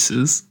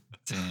 Jesus.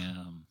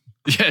 Damn.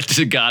 Yeah,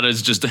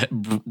 Tagada's just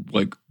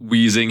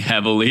wheezing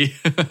heavily.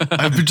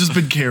 I've just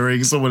been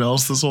carrying someone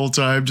else this whole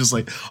time, just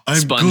I'm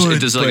good.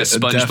 It does a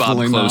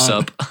SpongeBob close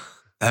up.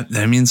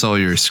 That means all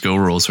your skill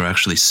rolls are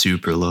actually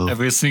super low.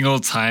 Every single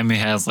time he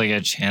has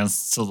a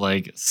chance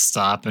to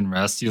stop and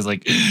rest, he's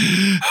like,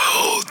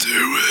 I'll do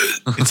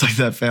it. It's like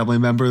that family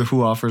member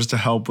who offers to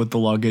help with the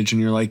luggage, and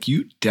you're like,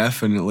 you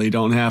definitely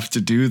don't have to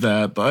do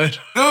that, bud.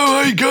 No,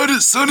 I got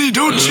it, Sonny.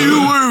 Don't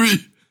you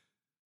worry.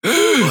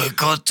 I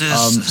got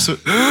this.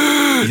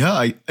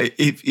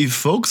 If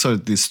folks are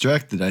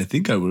distracted, I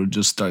think I will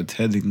just start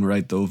heading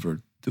right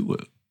over to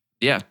it.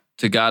 Yeah.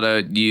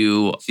 Tagada,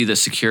 you see the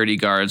security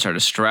guards are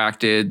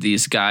distracted.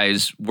 These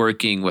guys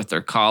working with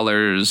their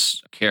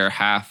collars care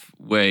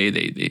halfway.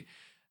 They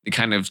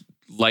kind of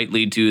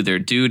lightly do their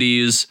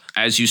duties.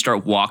 As you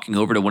start walking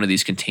over to one of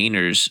these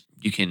containers,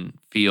 you can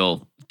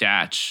feel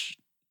Datch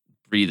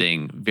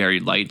breathing very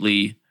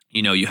lightly.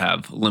 You know you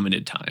have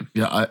limited time.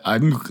 Yeah,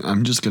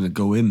 I'm just gonna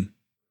go in.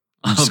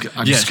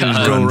 I'm just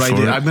gonna run go right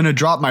for in. it. I'm gonna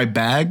drop my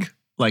bag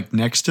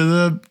next to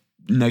the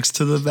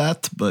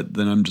vat, but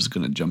then I'm just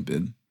gonna jump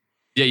in.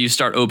 Yeah, you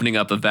start opening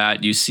up a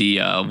vat. You see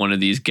one of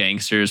these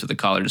gangsters with a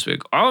collar just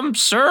like,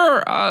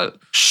 sir,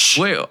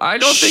 wait, I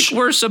don't think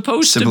we're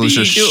supposed to be.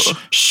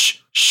 Shh.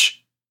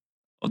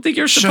 I don't think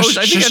you're supposed.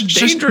 I think it's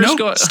dangerous.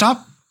 No,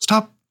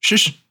 stop.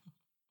 Shush.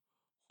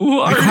 Who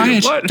are Be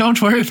quiet. you? What?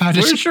 Don't worry about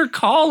it. Where's your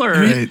collar?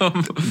 Hey,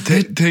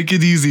 take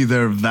it easy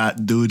there,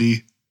 vat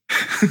duty.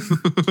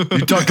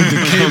 You're talking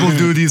to cable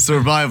duty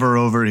survivor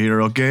over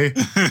here, okay?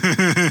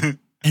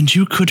 And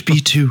you could be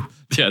too.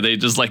 Yeah, they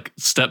just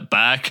step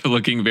back,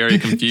 looking very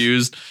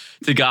confused.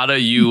 Tagada,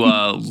 you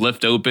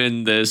lift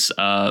open this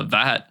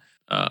vat,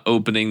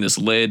 opening this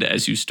lid.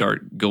 As you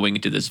start going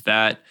into this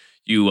vat,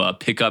 you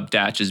pick up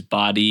Datch's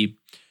body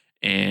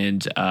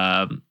and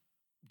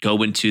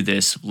go into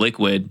this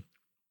liquid.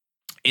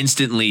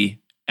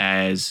 Instantly,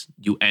 as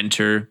you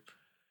enter,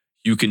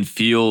 you can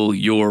feel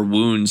your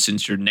wounds,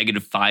 since you're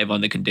 -5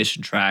 on the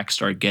condition track,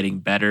 start getting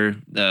better.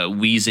 The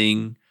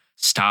wheezing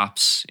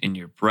stops in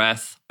your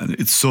breath. And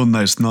it's so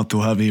nice not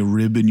to have a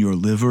rib in your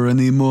liver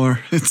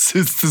anymore. It's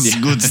this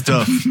good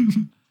stuff.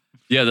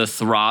 Yeah, the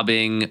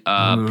throbbing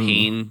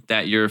pain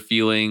that you're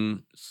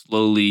feeling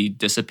slowly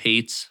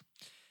dissipates.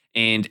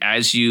 And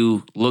as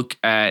you look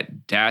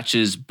at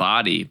Datch's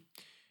body,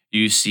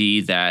 you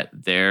see that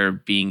they're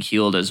being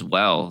healed as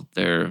well.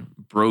 Their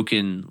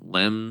broken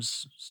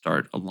limbs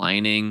start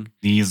aligning.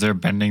 Knees are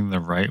bending the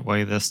right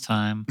way this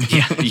time.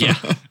 Yeah.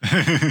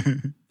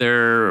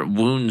 Their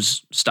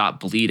wounds stop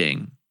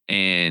bleeding.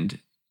 And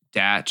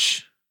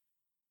Datch,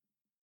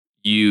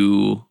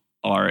 you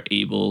are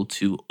able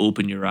to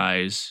open your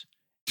eyes.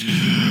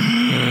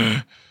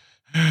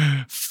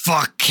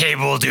 Fuck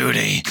cable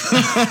duty.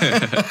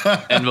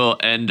 And we'll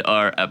end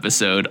our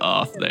episode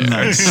off there.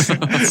 Nice.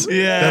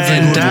 Yeah.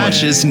 And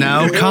Datch is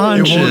now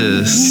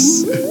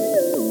conscious.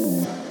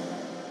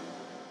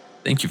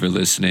 Thank you for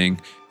listening.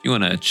 If you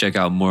want to check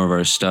out more of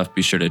our stuff,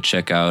 be sure to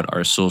check out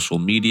our social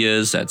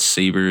medias. That's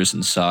Sabers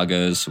and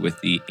Sagas with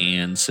the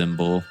and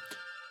symbol.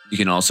 You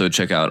can also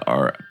check out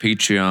our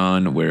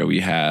Patreon, where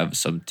we have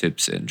some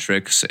tips and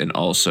tricks, and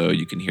also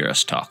you can hear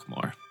us talk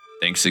more.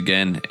 Thanks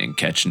again, and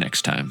catch you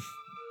next time.